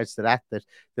idiosyncrasies with regards to that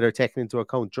are taken into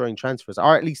account during transfers,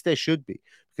 or at least they should be.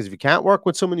 Because if you can't work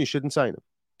with someone, you shouldn't sign them.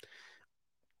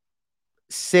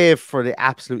 Save for the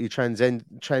absolutely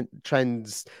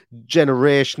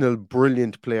transgenerational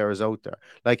brilliant players out there.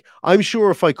 Like, I'm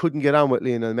sure if I couldn't get on with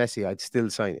Lionel Messi, I'd still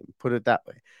sign him, put it that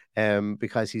way,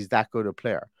 because he's that good a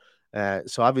player.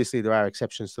 So obviously there are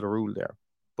exceptions to the rule there.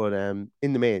 But in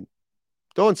the main,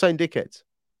 don't sign dickheads.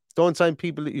 Don't sign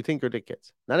people that you think are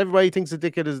dickheads. Not everybody thinks a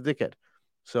dickhead is a dickhead.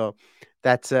 So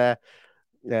that's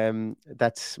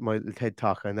my TED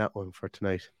talk on that one for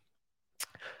tonight.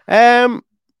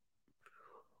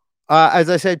 As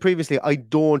I said previously, I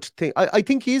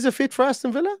think he is a fit for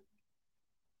Aston Villa.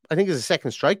 I think as a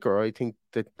second striker, I think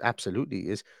that absolutely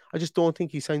is. I just don't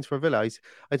think he signs for Villa.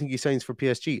 I think he signs for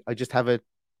PSG. I just have it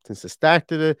since the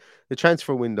start of the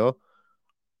transfer window.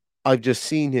 I've just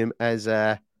seen him as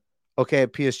okay.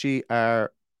 PSG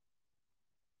are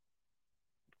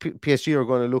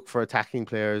going to look for attacking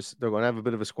players. They're going to have a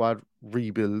bit of a squad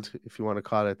rebuild, if you want to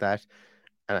call it that.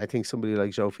 And I think somebody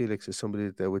like João Felix is somebody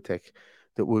that they would take,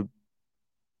 that would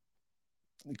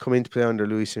come in to play under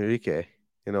Luis Enrique.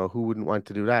 You know, who wouldn't want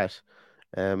to do that?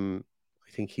 I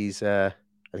think he's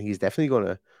definitely going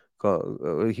to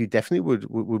go. He definitely would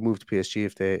move to PSG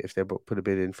if they put a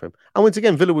bid in for him. And once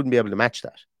again, Villa wouldn't be able to match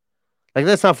that. Like,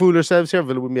 let's not fool ourselves here.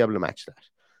 Villa wouldn't be able to match that,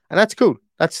 and that's cool.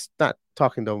 That's not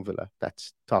talking down Villa.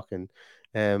 That's talking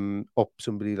up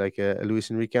somebody like a Luis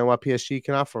Enrique and what PSG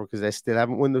can offer, because they still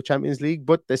haven't won the Champions League,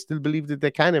 but they still believe that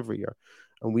they can every year.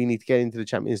 And we need to get into the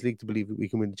Champions League to believe that we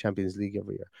can win the Champions League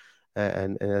every year.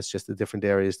 And that's just the different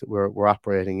areas that we're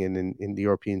operating in the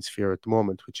European sphere at the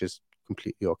moment, which is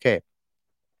completely okay.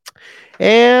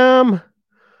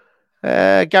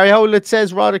 Gary Howlett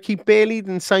says rather keep Bailey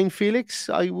than sign Felix.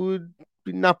 I would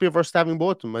not be averse to having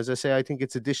both of them. As I say, I think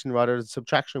it's addition rather than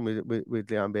subtraction with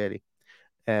Leon Bailey.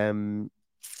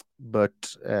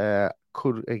 But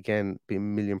could again be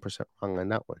 1,000,000% wrong on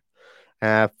that one.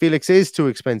 Felix is too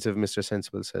expensive, Mr.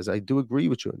 Sensible says. I do agree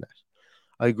with you on that.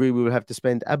 I agree we will have to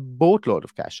spend a boatload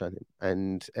of cash on him.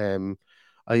 And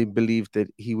I believe that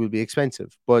he will be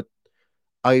expensive. But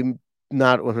I'm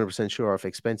not 100% sure if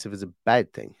expensive is a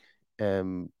bad thing.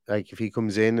 Like, if he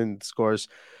comes in and scores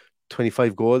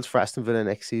 25 goals for Aston Villa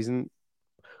next season,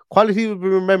 quality will be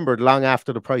remembered long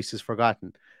after the price is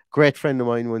forgotten. Great friend of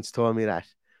mine once told me that.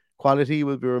 Quality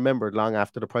will be remembered long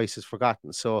after the price is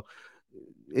forgotten. So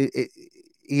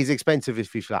he's expensive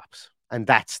if he flops. And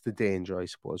that's the danger, I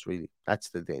suppose, really. That's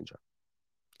the danger.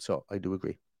 So I do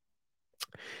agree.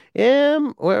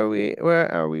 Where are we?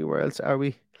 Where else are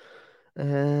we? I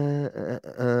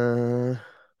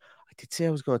did say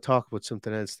I was going to talk about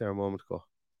something else there a moment ago.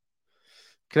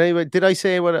 Did I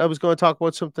say what I was going to talk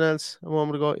about something else a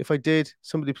moment ago? If I did,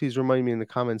 somebody please remind me in the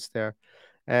comments there.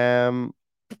 Adamski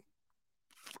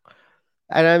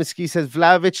says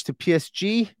Vlahovic to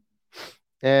PSG.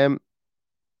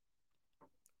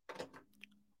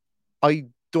 I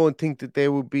don't think that they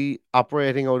would be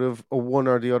operating out of a one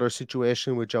or the other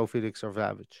situation with João Felix or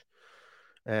Vlahovic.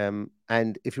 And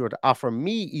if you were to offer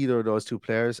me either of those two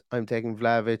players, I'm taking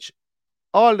Vlahovic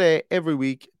all day, every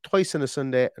week, twice on a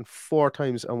Sunday, and 4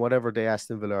 times on whatever day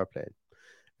Aston Villa are playing.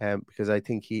 Because I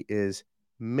think he is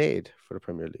made for the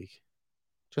Premier League.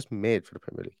 Just made for the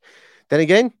Premier League. Then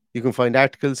again, you can find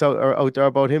articles out there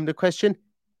about him that question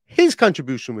his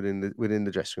contribution within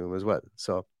the dressing room as well.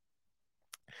 So,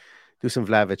 do some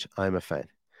Vlahovic. I'm a fan.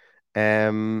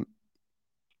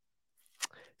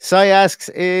 Sai asks,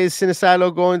 is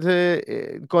Sinisalo going to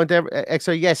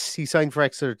Exeter? Yes, he signed for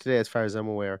Exeter today, as far as I'm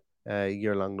aware.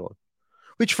 Year-long loan,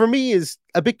 which for me is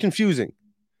a bit confusing.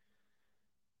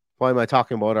 Why am I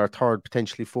talking about our third,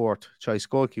 potentially fourth choice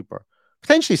goalkeeper?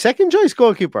 Potentially second choice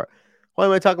goalkeeper. Why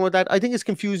am I talking about that? I think it's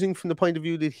confusing from the point of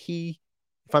view that he,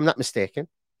 if I'm not mistaken,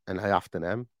 and I often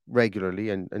am, regularly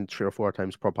and 3 or 4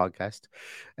 times per podcast,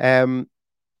 if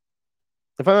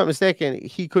I'm not mistaken,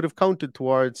 he could have counted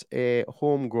towards a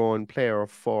homegrown player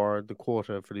for the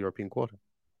quota, for the European quota.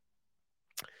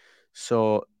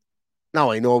 So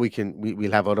now I know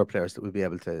we'll have other players that will be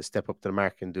able to step up to the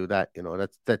mark and do that. You know,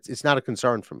 that's it's not a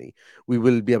concern for me. We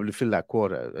will be able to fill that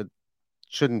quota.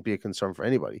 shouldn't be a concern for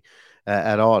anybody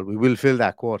at all. We will fill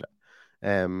that quota,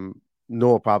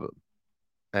 no problem.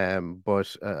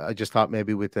 But I just thought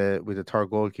maybe with the third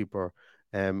goalkeeper,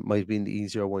 might be the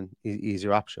easier one,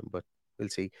 easier option. But we'll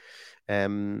see.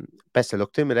 Best of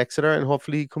luck to him at Exeter, and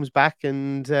hopefully he comes back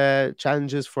and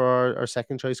challenges for our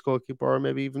second choice goalkeeper, or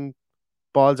maybe even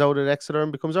balls out at Exeter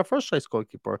and becomes our first choice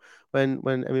goalkeeper when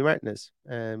Emmy Martinez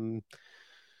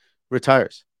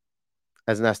retires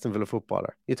as an Aston Villa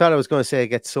footballer. You thought I was going to say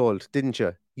get sold, didn't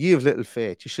you? You have little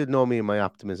faith. You should know me and my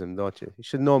optimism, don't you? You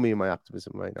should know me and my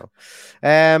optimism right now.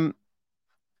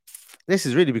 This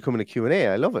is really becoming a Q&A.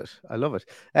 I love it.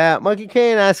 Michael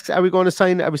Kane asks, are we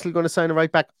still going to sign a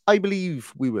right back? I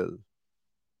believe we will.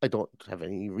 I don't have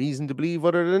any reason to believe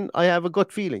other than I have a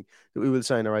gut feeling that we will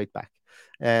sign a right back.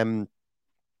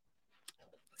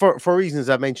 For reasons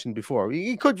I've mentioned before.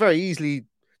 He could very easily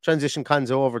transition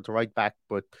Konza over to right back,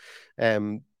 but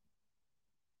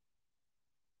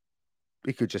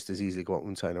he could just as easily go out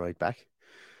and sign a right back.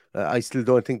 I still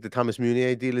don't think the Thomas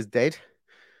Munier deal is dead,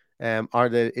 or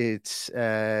that it's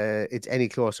any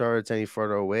closer, or it's any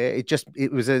further away.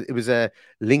 It was a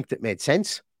link that made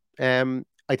sense. I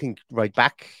think right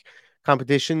back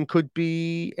competition could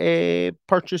be a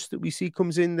purchase that we see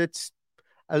comes in that's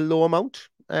a low amount.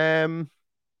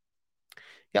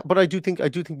 Yeah, but I do think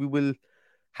we will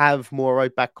have more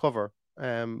right back cover.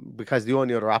 Because the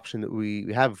only other option that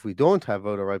we have, if we don't have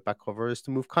out a right back cover, is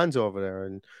to move Konza over there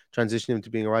and transition him to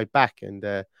being a right back. And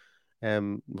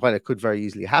while it could very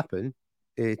easily happen,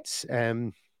 it's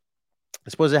I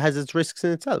suppose it has its risks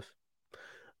in itself.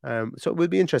 So it will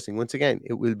be interesting. Once again,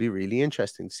 it will be really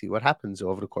interesting to see what happens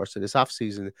over the course of this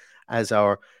off-season as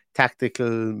our tactical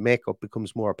makeup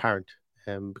becomes more apparent.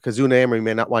 Because Unai Emery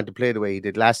may not want to play the way he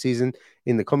did last season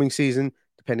in the coming season,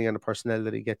 depending on the personnel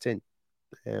that he gets in.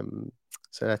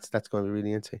 So that's going to be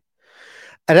really interesting.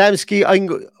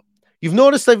 Adamski, you've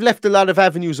noticed I've left a lot of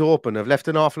avenues open. I've left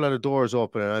an awful lot of doors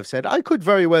open, and I've said I could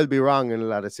very well be wrong in a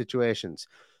lot of situations.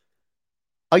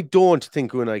 I don't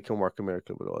think Unai can work a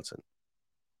miracle with Olsen.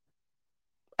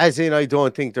 As in, I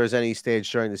don't think there's any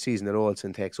stage during the season that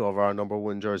Olsen takes over our number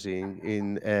one jersey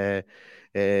in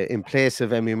place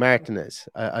of Emmy Martinez.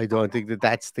 I don't think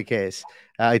that's the case.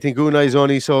 I think Unai's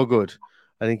only so good.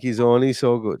 I think he's only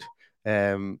so good.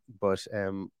 But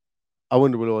I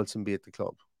wonder will Olsen be at the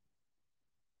club?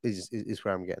 Is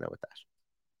where I'm getting at with that.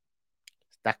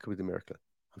 That could be the miracle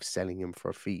of selling him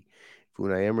for a fee. If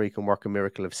Unai Emery can work a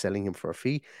miracle of selling him for a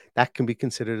fee, that can be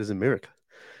considered as a miracle.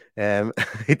 I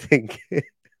think.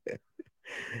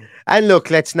 And look,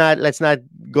 let's not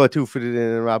go too fitted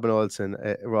in Robin Olsen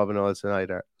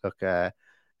either. Look, as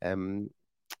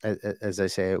I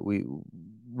say, we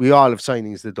all have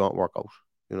signings that don't work out,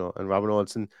 and Robin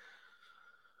Olsen,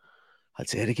 I'll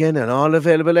say it again, and all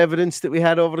available evidence that we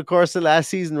had over the course of last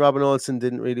season, Robin Olsen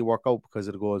didn't really work out because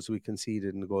of the goals we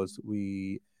conceded and the goals that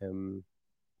we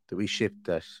shipped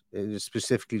at,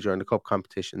 specifically during the cup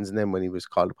competitions, and then when he was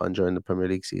called upon during the Premier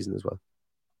League season as well.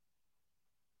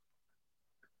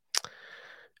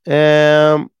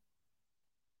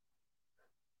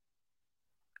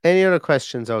 Any other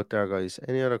questions out there, guys?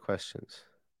 Any other questions?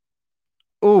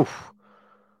 Oh,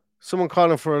 someone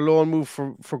calling for a loan move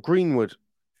for Greenwood.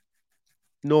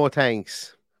 No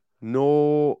thanks.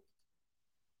 No,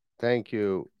 thank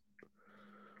you.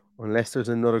 Unless there's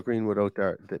another Greenwood out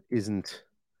there that isn't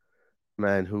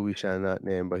man who we shall not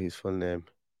name by his full name.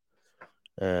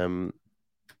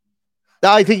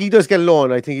 I think he does get a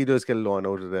loan. I think he does get a loan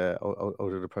out of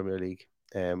the Premier League.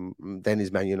 Then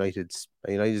is Man United's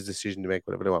decision to make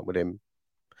whatever they want with him.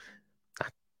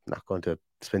 Not going to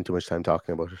spend too much time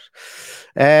talking about it.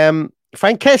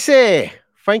 Frank Kessie.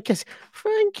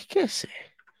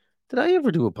 Did I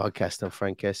ever do a podcast on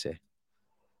Frank Kessie?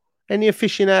 Any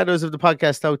aficionados of the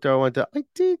podcast out there? I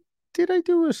did. Did I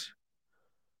do it?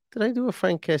 Did I do a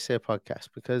Frank Kessie podcast?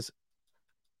 Because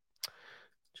do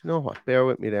you know what? Bear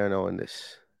with me there now on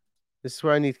this. This is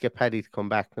where I need to get Paddy to come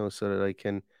back now so that I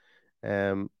can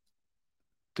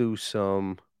do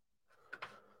some.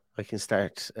 I can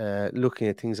start looking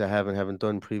at things I haven't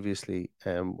done previously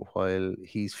while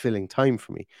he's filling time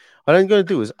for me. What I'm going to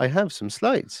do is I have some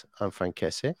slides on Frank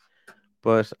Kessie,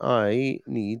 but I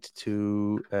need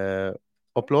to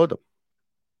upload them.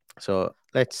 So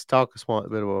let's talk a small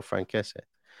bit about Frank Kessie.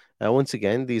 Now, once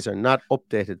again, these are not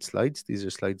updated slides. These are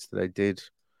slides that I did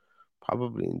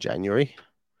probably in January.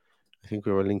 I think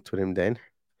we were linked with him then.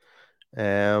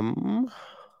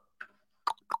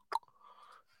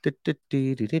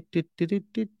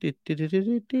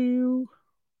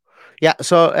 Yeah,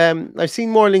 so I've seen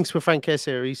more links with Frank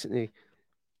Kessie recently.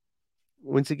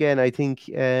 Once again, I think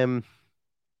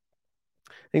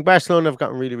think Barcelona have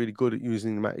gotten really, really good at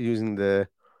using the.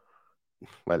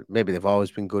 Well, maybe they've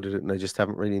always been good at it, and I just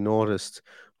haven't really noticed.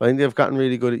 But I think they've gotten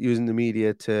really good at using the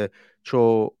media to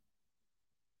throw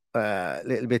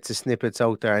little bits of snippets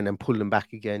out there and then pull them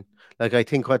back again. Like I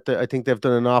think they've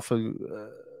done an awful.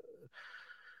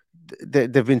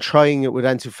 They've been trying it with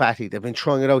Ansu Fati. They've been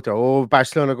throwing it out there. Oh,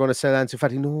 Barcelona are going to sell Ansu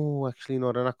Fati. No, actually,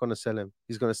 no, they're not going to sell him.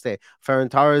 He's going to stay. Ferran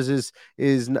Torres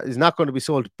is not going to be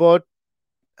sold, but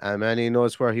and he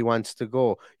knows where he wants to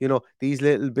go. You know, these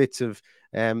little bits of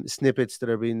snippets that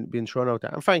are being thrown out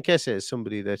there. And Frank Kessié is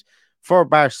somebody that for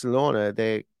Barcelona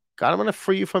they got him on a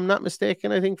free, if I'm not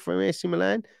mistaken. I think from AC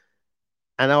Milan,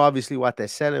 and now obviously what they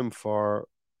sell him for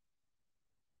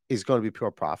is going to be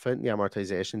pure profit. The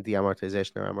amortization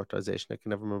or amortization, I can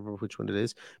never remember which one it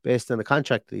is, based on the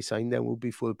contract that he signed, then will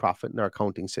be full profit in their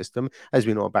accounting system. As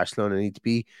we know, Barcelona need to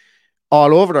be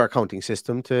all over their accounting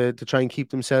system to try and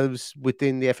keep themselves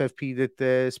within the FFP that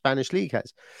the Spanish league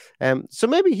has. So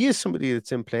maybe he is somebody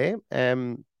that's in play.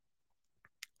 I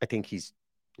think he's,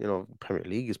 Premier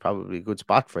League is probably a good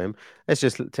spot for him. Let's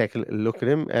just take a little look at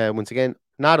him. Once again,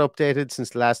 not updated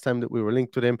since the last time that we were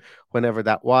linked with him, whenever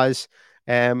that was.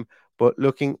 But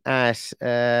looking at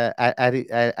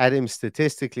him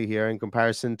statistically here in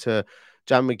comparison to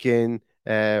John McGinn,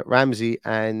 Ramsey,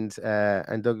 and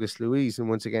Douglas Luiz, and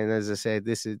once again, as I said,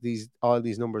 all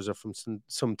these numbers are from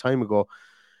some time ago.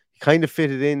 He kind of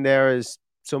fitted in there as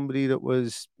somebody that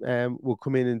was will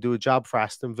come in and do a job for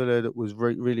Aston Villa that was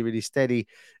really, really steady.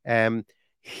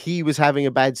 He was having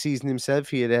a bad season himself.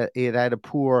 He had a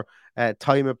poor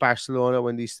time at Barcelona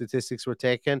when these statistics were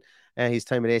taken. His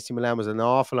time at AC Milan was an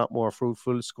awful lot more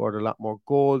fruitful, scored a lot more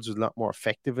goals, was a lot more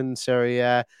effective in Serie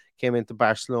A, came into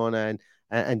Barcelona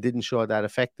and didn't show that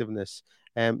effectiveness.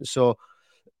 So,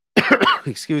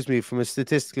 excuse me, from a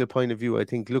statistical point of view, I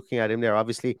think looking at him there,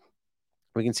 obviously,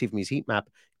 we can see from his heat map,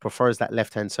 he prefers that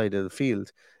left-hand side of the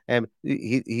field.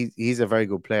 He's a very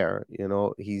good player.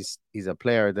 He's a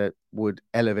player that would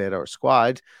elevate our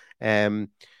squad.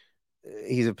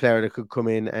 He's a player that could come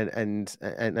in and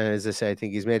as I say, I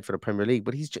think he's made for the Premier League.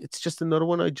 But it's just another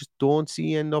one I just don't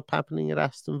see end up happening at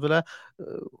Aston Villa.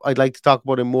 I'd like to talk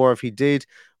about him more if he did,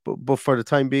 but for the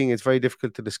time being, it's very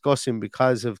difficult to discuss him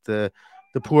because of the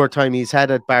poor time he's had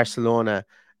at Barcelona.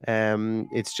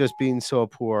 It's just been so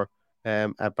poor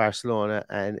at Barcelona,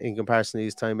 and in comparison to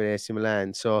his time at AC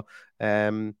Milan. So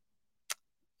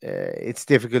it's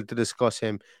difficult to discuss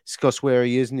where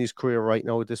he is in his career right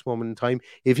now at this moment in time.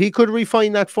 If he could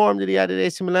refine that form that he had at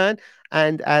AC Milan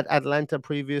and at Atlanta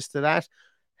previous to that,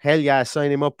 hell yeah,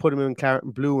 sign him up, put him in claret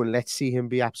and blue, and let's see him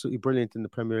be absolutely brilliant in the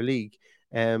Premier League.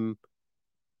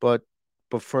 But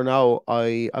for now,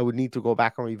 I would need to go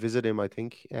back and revisit him, I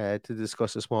think, to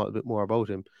discuss a small bit more about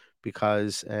him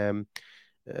because 12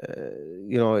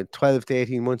 to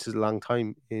 18 months is a long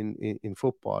time in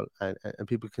football, and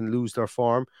people can lose their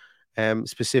form.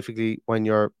 Specifically when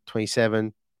you're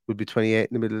 27, would be 28 in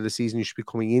the middle of the season, you should be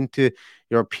coming into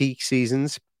your peak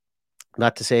seasons.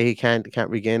 Not to say he can't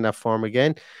regain that form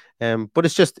again, but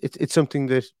it's something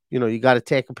that you got to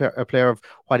take a player of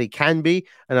what he can be,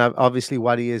 and obviously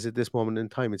what he is at this moment in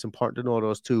time. It's important to know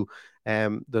those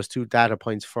two data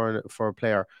points for a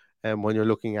player when you're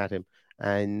looking at him,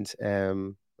 and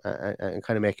kind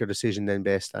of make your decision then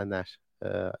based on that.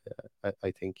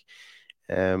 I think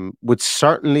would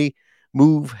certainly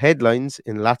move headlines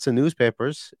in lots of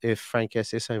newspapers if Frank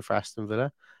Kessié signed for Aston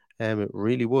Villa. It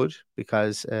really would,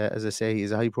 because as I say,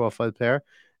 he's a high-profile player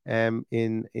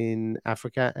in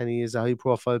Africa, and he is a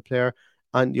high-profile player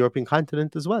on the European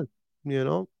continent as well.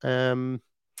 And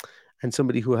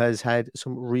somebody who has had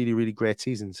some really, really great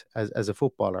seasons as a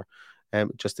footballer.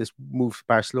 Just this move to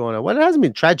Barcelona. Well, it hasn't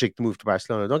been tragic to move to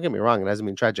Barcelona. Don't get me wrong, it hasn't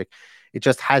been tragic. It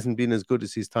just hasn't been as good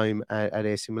as his time at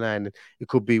AC Milan. It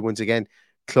could be, once again,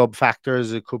 club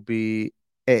factors. It could be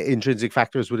intrinsic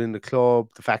factors within the club.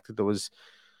 The fact that there was,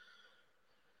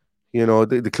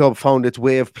 the club found its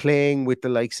way of playing with the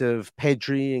likes of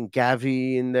Pedri and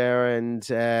Gavi in there, and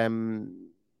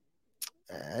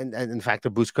in fact,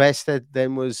 the Busquets that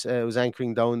then was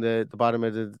anchoring down the bottom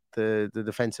of the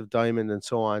defensive diamond and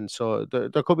so on. So there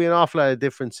could be an awful lot of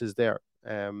differences there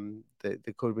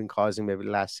that could have been causing maybe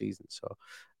the last season. So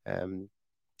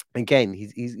again,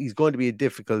 he's going to be a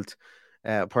difficult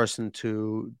person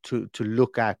to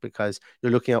look at, because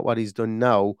you're looking at what he's done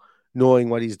now, knowing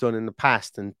what he's done in the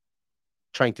past, and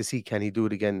trying to see can he do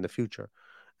it again in the future.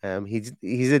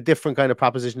 He's a different kind of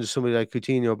proposition to somebody like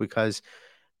Coutinho, because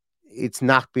it's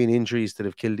not been injuries that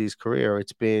have killed his career.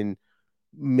 It's been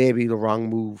maybe the wrong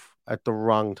move at the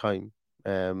wrong time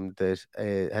that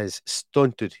has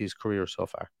stunted his career so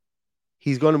far.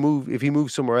 he's going to move. If he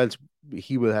moves somewhere else,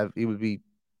 he will be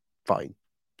fine.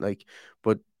 Like,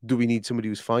 but do we need somebody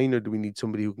who's fine, or do we need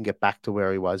somebody who can get back to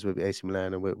where he was with AC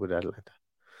Milan and with Atalanta?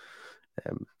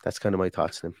 That's kind of my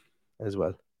thoughts on him as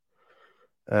well.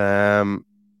 Where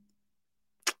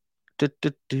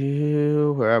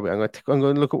are we? I'm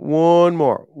going to look at one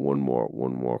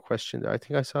more question there. I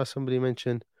think I saw somebody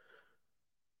mention.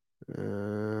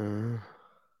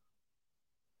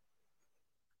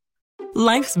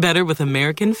 Life's better with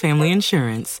American Family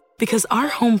Insurance because our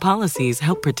home policies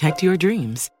help protect your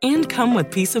dreams and come with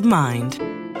peace of mind.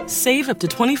 Save up to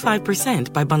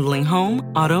 25% by bundling home,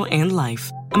 auto, and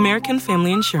life. American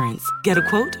Family Insurance. Get a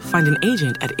quote, find an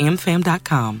agent at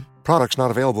amfam.com. Products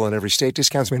not available in every state.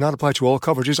 Discounts may not apply to all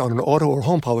coverages on an auto or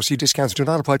home policy. Discounts do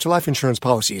not apply to life insurance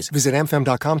policies. Visit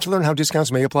amfam.com to learn how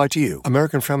discounts may apply to you.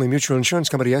 American Family Mutual Insurance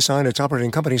Company SI and its operating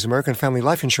companies, American Family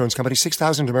Life Insurance Company,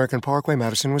 6000 American Parkway,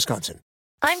 Madison, Wisconsin.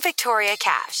 I'm Victoria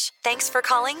Cash. Thanks for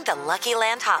calling the Lucky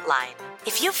Land Hotline.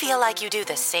 If you feel like you do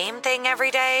the same thing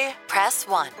every day, press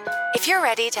 1. If you're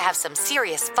ready to have some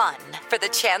serious fun for the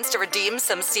chance to redeem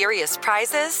some serious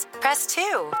prizes, press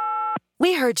 2.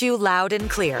 We heard you loud and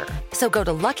clear. So go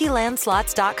to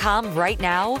LuckyLandSlots.com right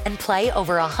now and play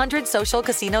over 100 social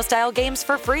casino-style games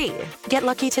for free. Get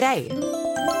lucky today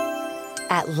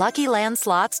at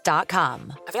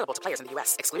LuckyLandSlots.com. Available to players in the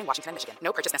U.S., excluding Washington and Michigan.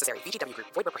 No purchase necessary. VGW Group.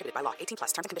 Void where prohibited by law. 18+.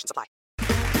 Terms and conditions apply.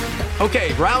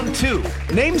 Okay, round 2.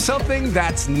 Name something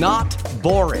that's not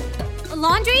boring. A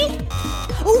laundry?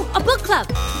 Ooh, a book club.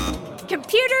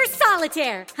 Computer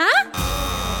solitaire, huh?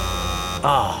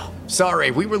 Ah,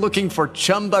 sorry. We were looking for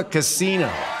Chumba Casino.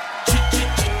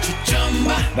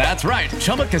 That's right.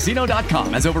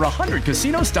 ChumbaCasino.com has over 100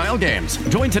 casino-style games.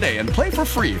 Join today and play for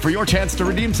free for your chance to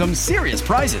redeem some serious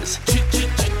prizes.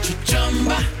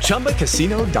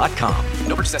 ChumbaCasino.com.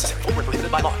 No purchase necessary. Void where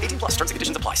prohibited by law. 18+. Terms and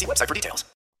conditions apply. See website for details.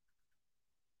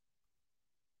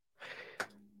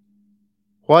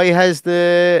 Why has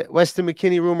the Weston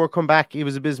McKennie rumour come back? He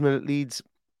was abysmal at Leeds.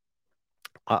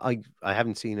 I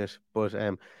haven't seen it, but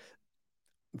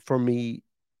for me,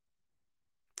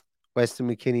 Weston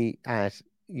McKennie at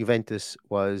Juventus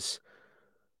was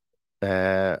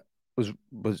a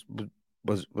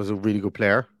really good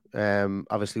player.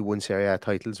 Obviously won Serie A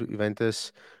titles with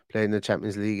Juventus, played in the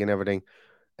Champions League and everything.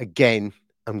 Again,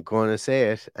 I'm going to say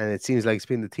it, and it seems like it's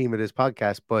been the theme of this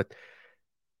podcast, but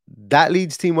that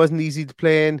Leeds team wasn't easy to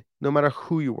play in, no matter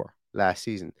who you were last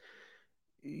season.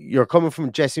 You're coming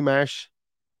from Jesse Marsh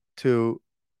to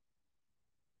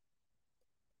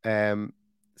Sam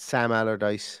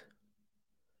Allardyce.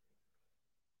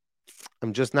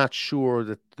 I'm just not sure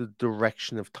that the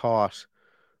direction of thought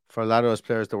for a lot of those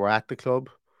players that were at the club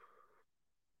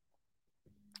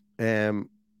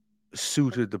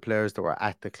suited the players that were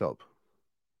at the club.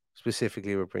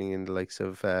 Specifically, we're bringing in the likes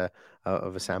of a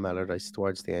Sam Allardyce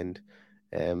towards the end.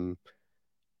 It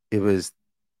was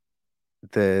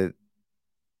there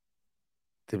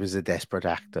was a desperate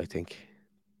act, I think,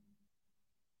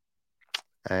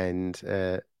 and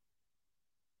they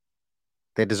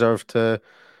deserve to.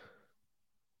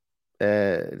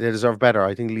 They deserve better.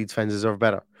 I think Leeds fans deserve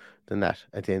better than that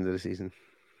at the end of the season.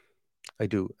 I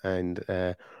do, and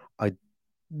I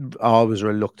always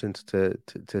reluctant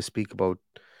to speak about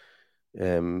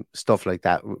stuff like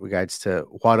that with regards to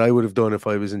what I would have done if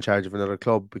I was in charge of another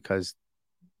club, because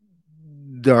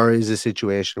there is a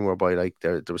situation whereby like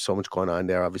there was so much going on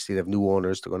there. Obviously, they have new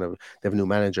owners. They have a new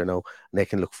manager now, and they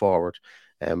can look forward.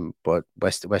 But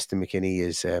Weston McKennie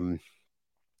is.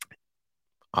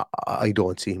 I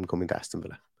don't see him coming to Aston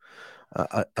Villa.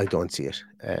 I don't see it.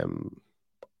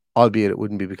 Albeit it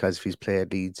wouldn't be because if he's played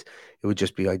at Leeds, it would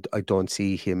just be I don't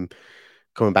see him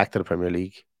coming back to the Premier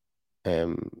League.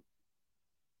 To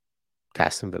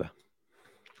Aston Villa.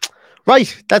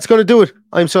 Right, that's going to do it.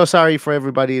 I'm so sorry for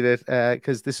everybody that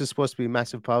because this is supposed to be a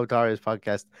massive Pau Torres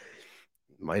podcast.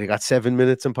 Might have got 7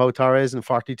 minutes on Pau Torres and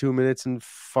 42 minutes and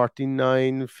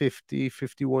 49, 50,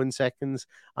 51 seconds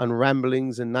on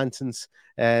ramblings and nonsense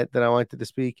that I wanted to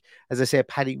speak. As I say,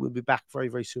 Paddy will be back very,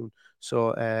 very soon.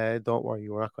 So don't worry,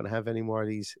 we're not going to have any more of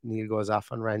these Neil Goes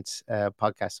Off on Rants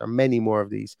podcasts, or many more of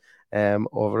these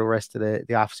over the rest of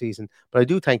the off season. But I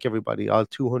do thank everybody, all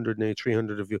 200, nearly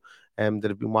 300 of you that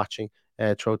have been watching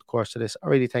throughout the course of this. I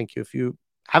really thank you. If you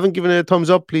haven't given it a thumbs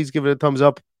up, please give it a thumbs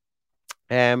up.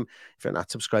 If you're not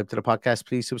subscribed to the podcast,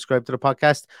 please subscribe to the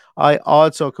podcast. I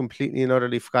also completely and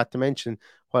utterly forgot to mention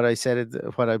what I said,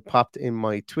 what I popped in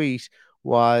my tweet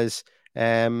was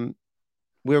we're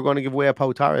going to give away a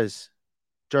Pau Torres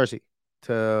jersey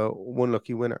to one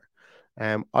lucky winner.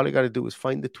 All you got to do is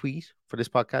find the tweet for this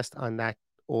podcast on that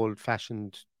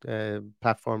old-fashioned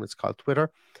platform. It's called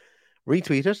Twitter.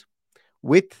 retweet it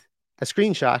with a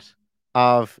screenshot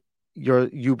of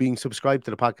you being subscribed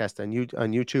to the podcast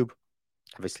on YouTube.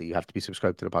 Obviously, you have to be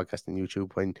subscribed to the podcast on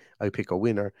YouTube when I pick a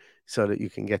winner so that you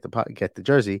can get the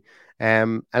jersey.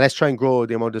 And let's try and grow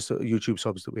the amount of YouTube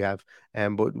subs that we have.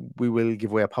 But we will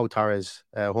give away a Pau Torres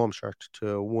home shirt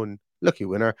to one lucky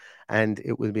winner, and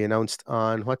it will be announced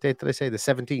on, what date did I say? The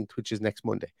 17th, which is next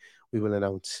Monday. We will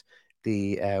announce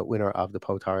the winner of the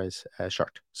Pau Torres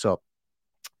shirt. So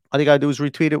all you gotta do is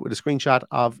retweet it with a screenshot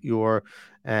of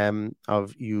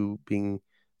of you being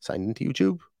signed into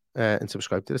YouTube and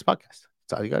subscribe to this podcast.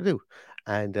 That's all you gotta do,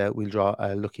 and we'll draw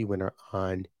a lucky winner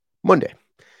on Monday.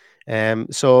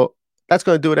 So that's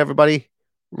going to do it, everybody.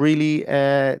 Really,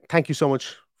 thank you so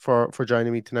much for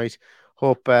joining me tonight.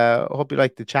 Hope you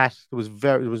liked the chat. There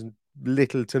was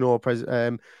little to no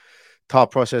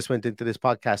thought process went into this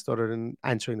podcast other than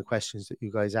answering the questions that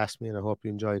you guys asked me, and I hope you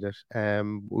enjoyed it.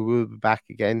 We will be back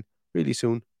again really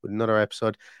soon with another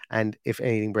episode, and if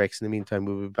anything breaks in the meantime,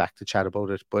 we'll be back to chat about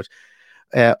it. But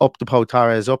up the Pau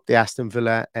Torres, up the Aston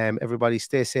Villa. Everybody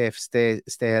stay safe, stay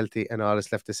healthy, and all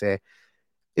that's left to say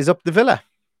is up the Villa.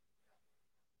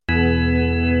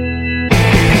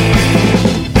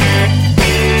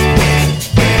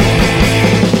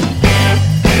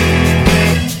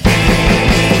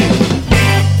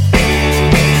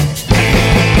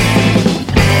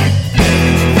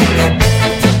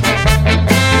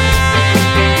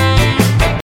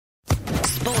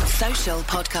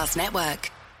 Podcast Network.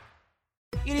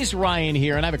 It is Ryan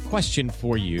here, and I have a question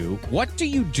for you. What do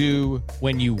you do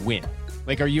when you win?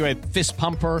 Like, are you a fist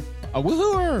pumper, a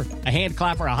woohooer, a hand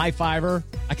clapper, a high fiver?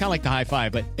 I kind of like the high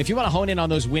five, but if you want to hone in on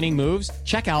those winning moves,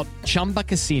 check out Chumba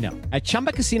Casino. At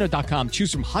ChumbaCasino.com,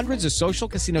 choose from hundreds of social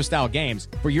casino style games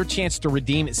for your chance to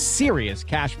redeem serious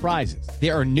cash prizes.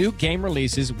 There are new game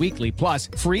releases weekly, plus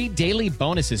free daily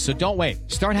bonuses. So don't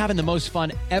wait. Start having the most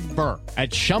fun ever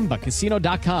at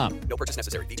ChumbaCasino.com. No purchase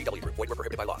necessary. VGW Group. Void where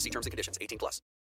prohibited by law. See terms and conditions. 18+.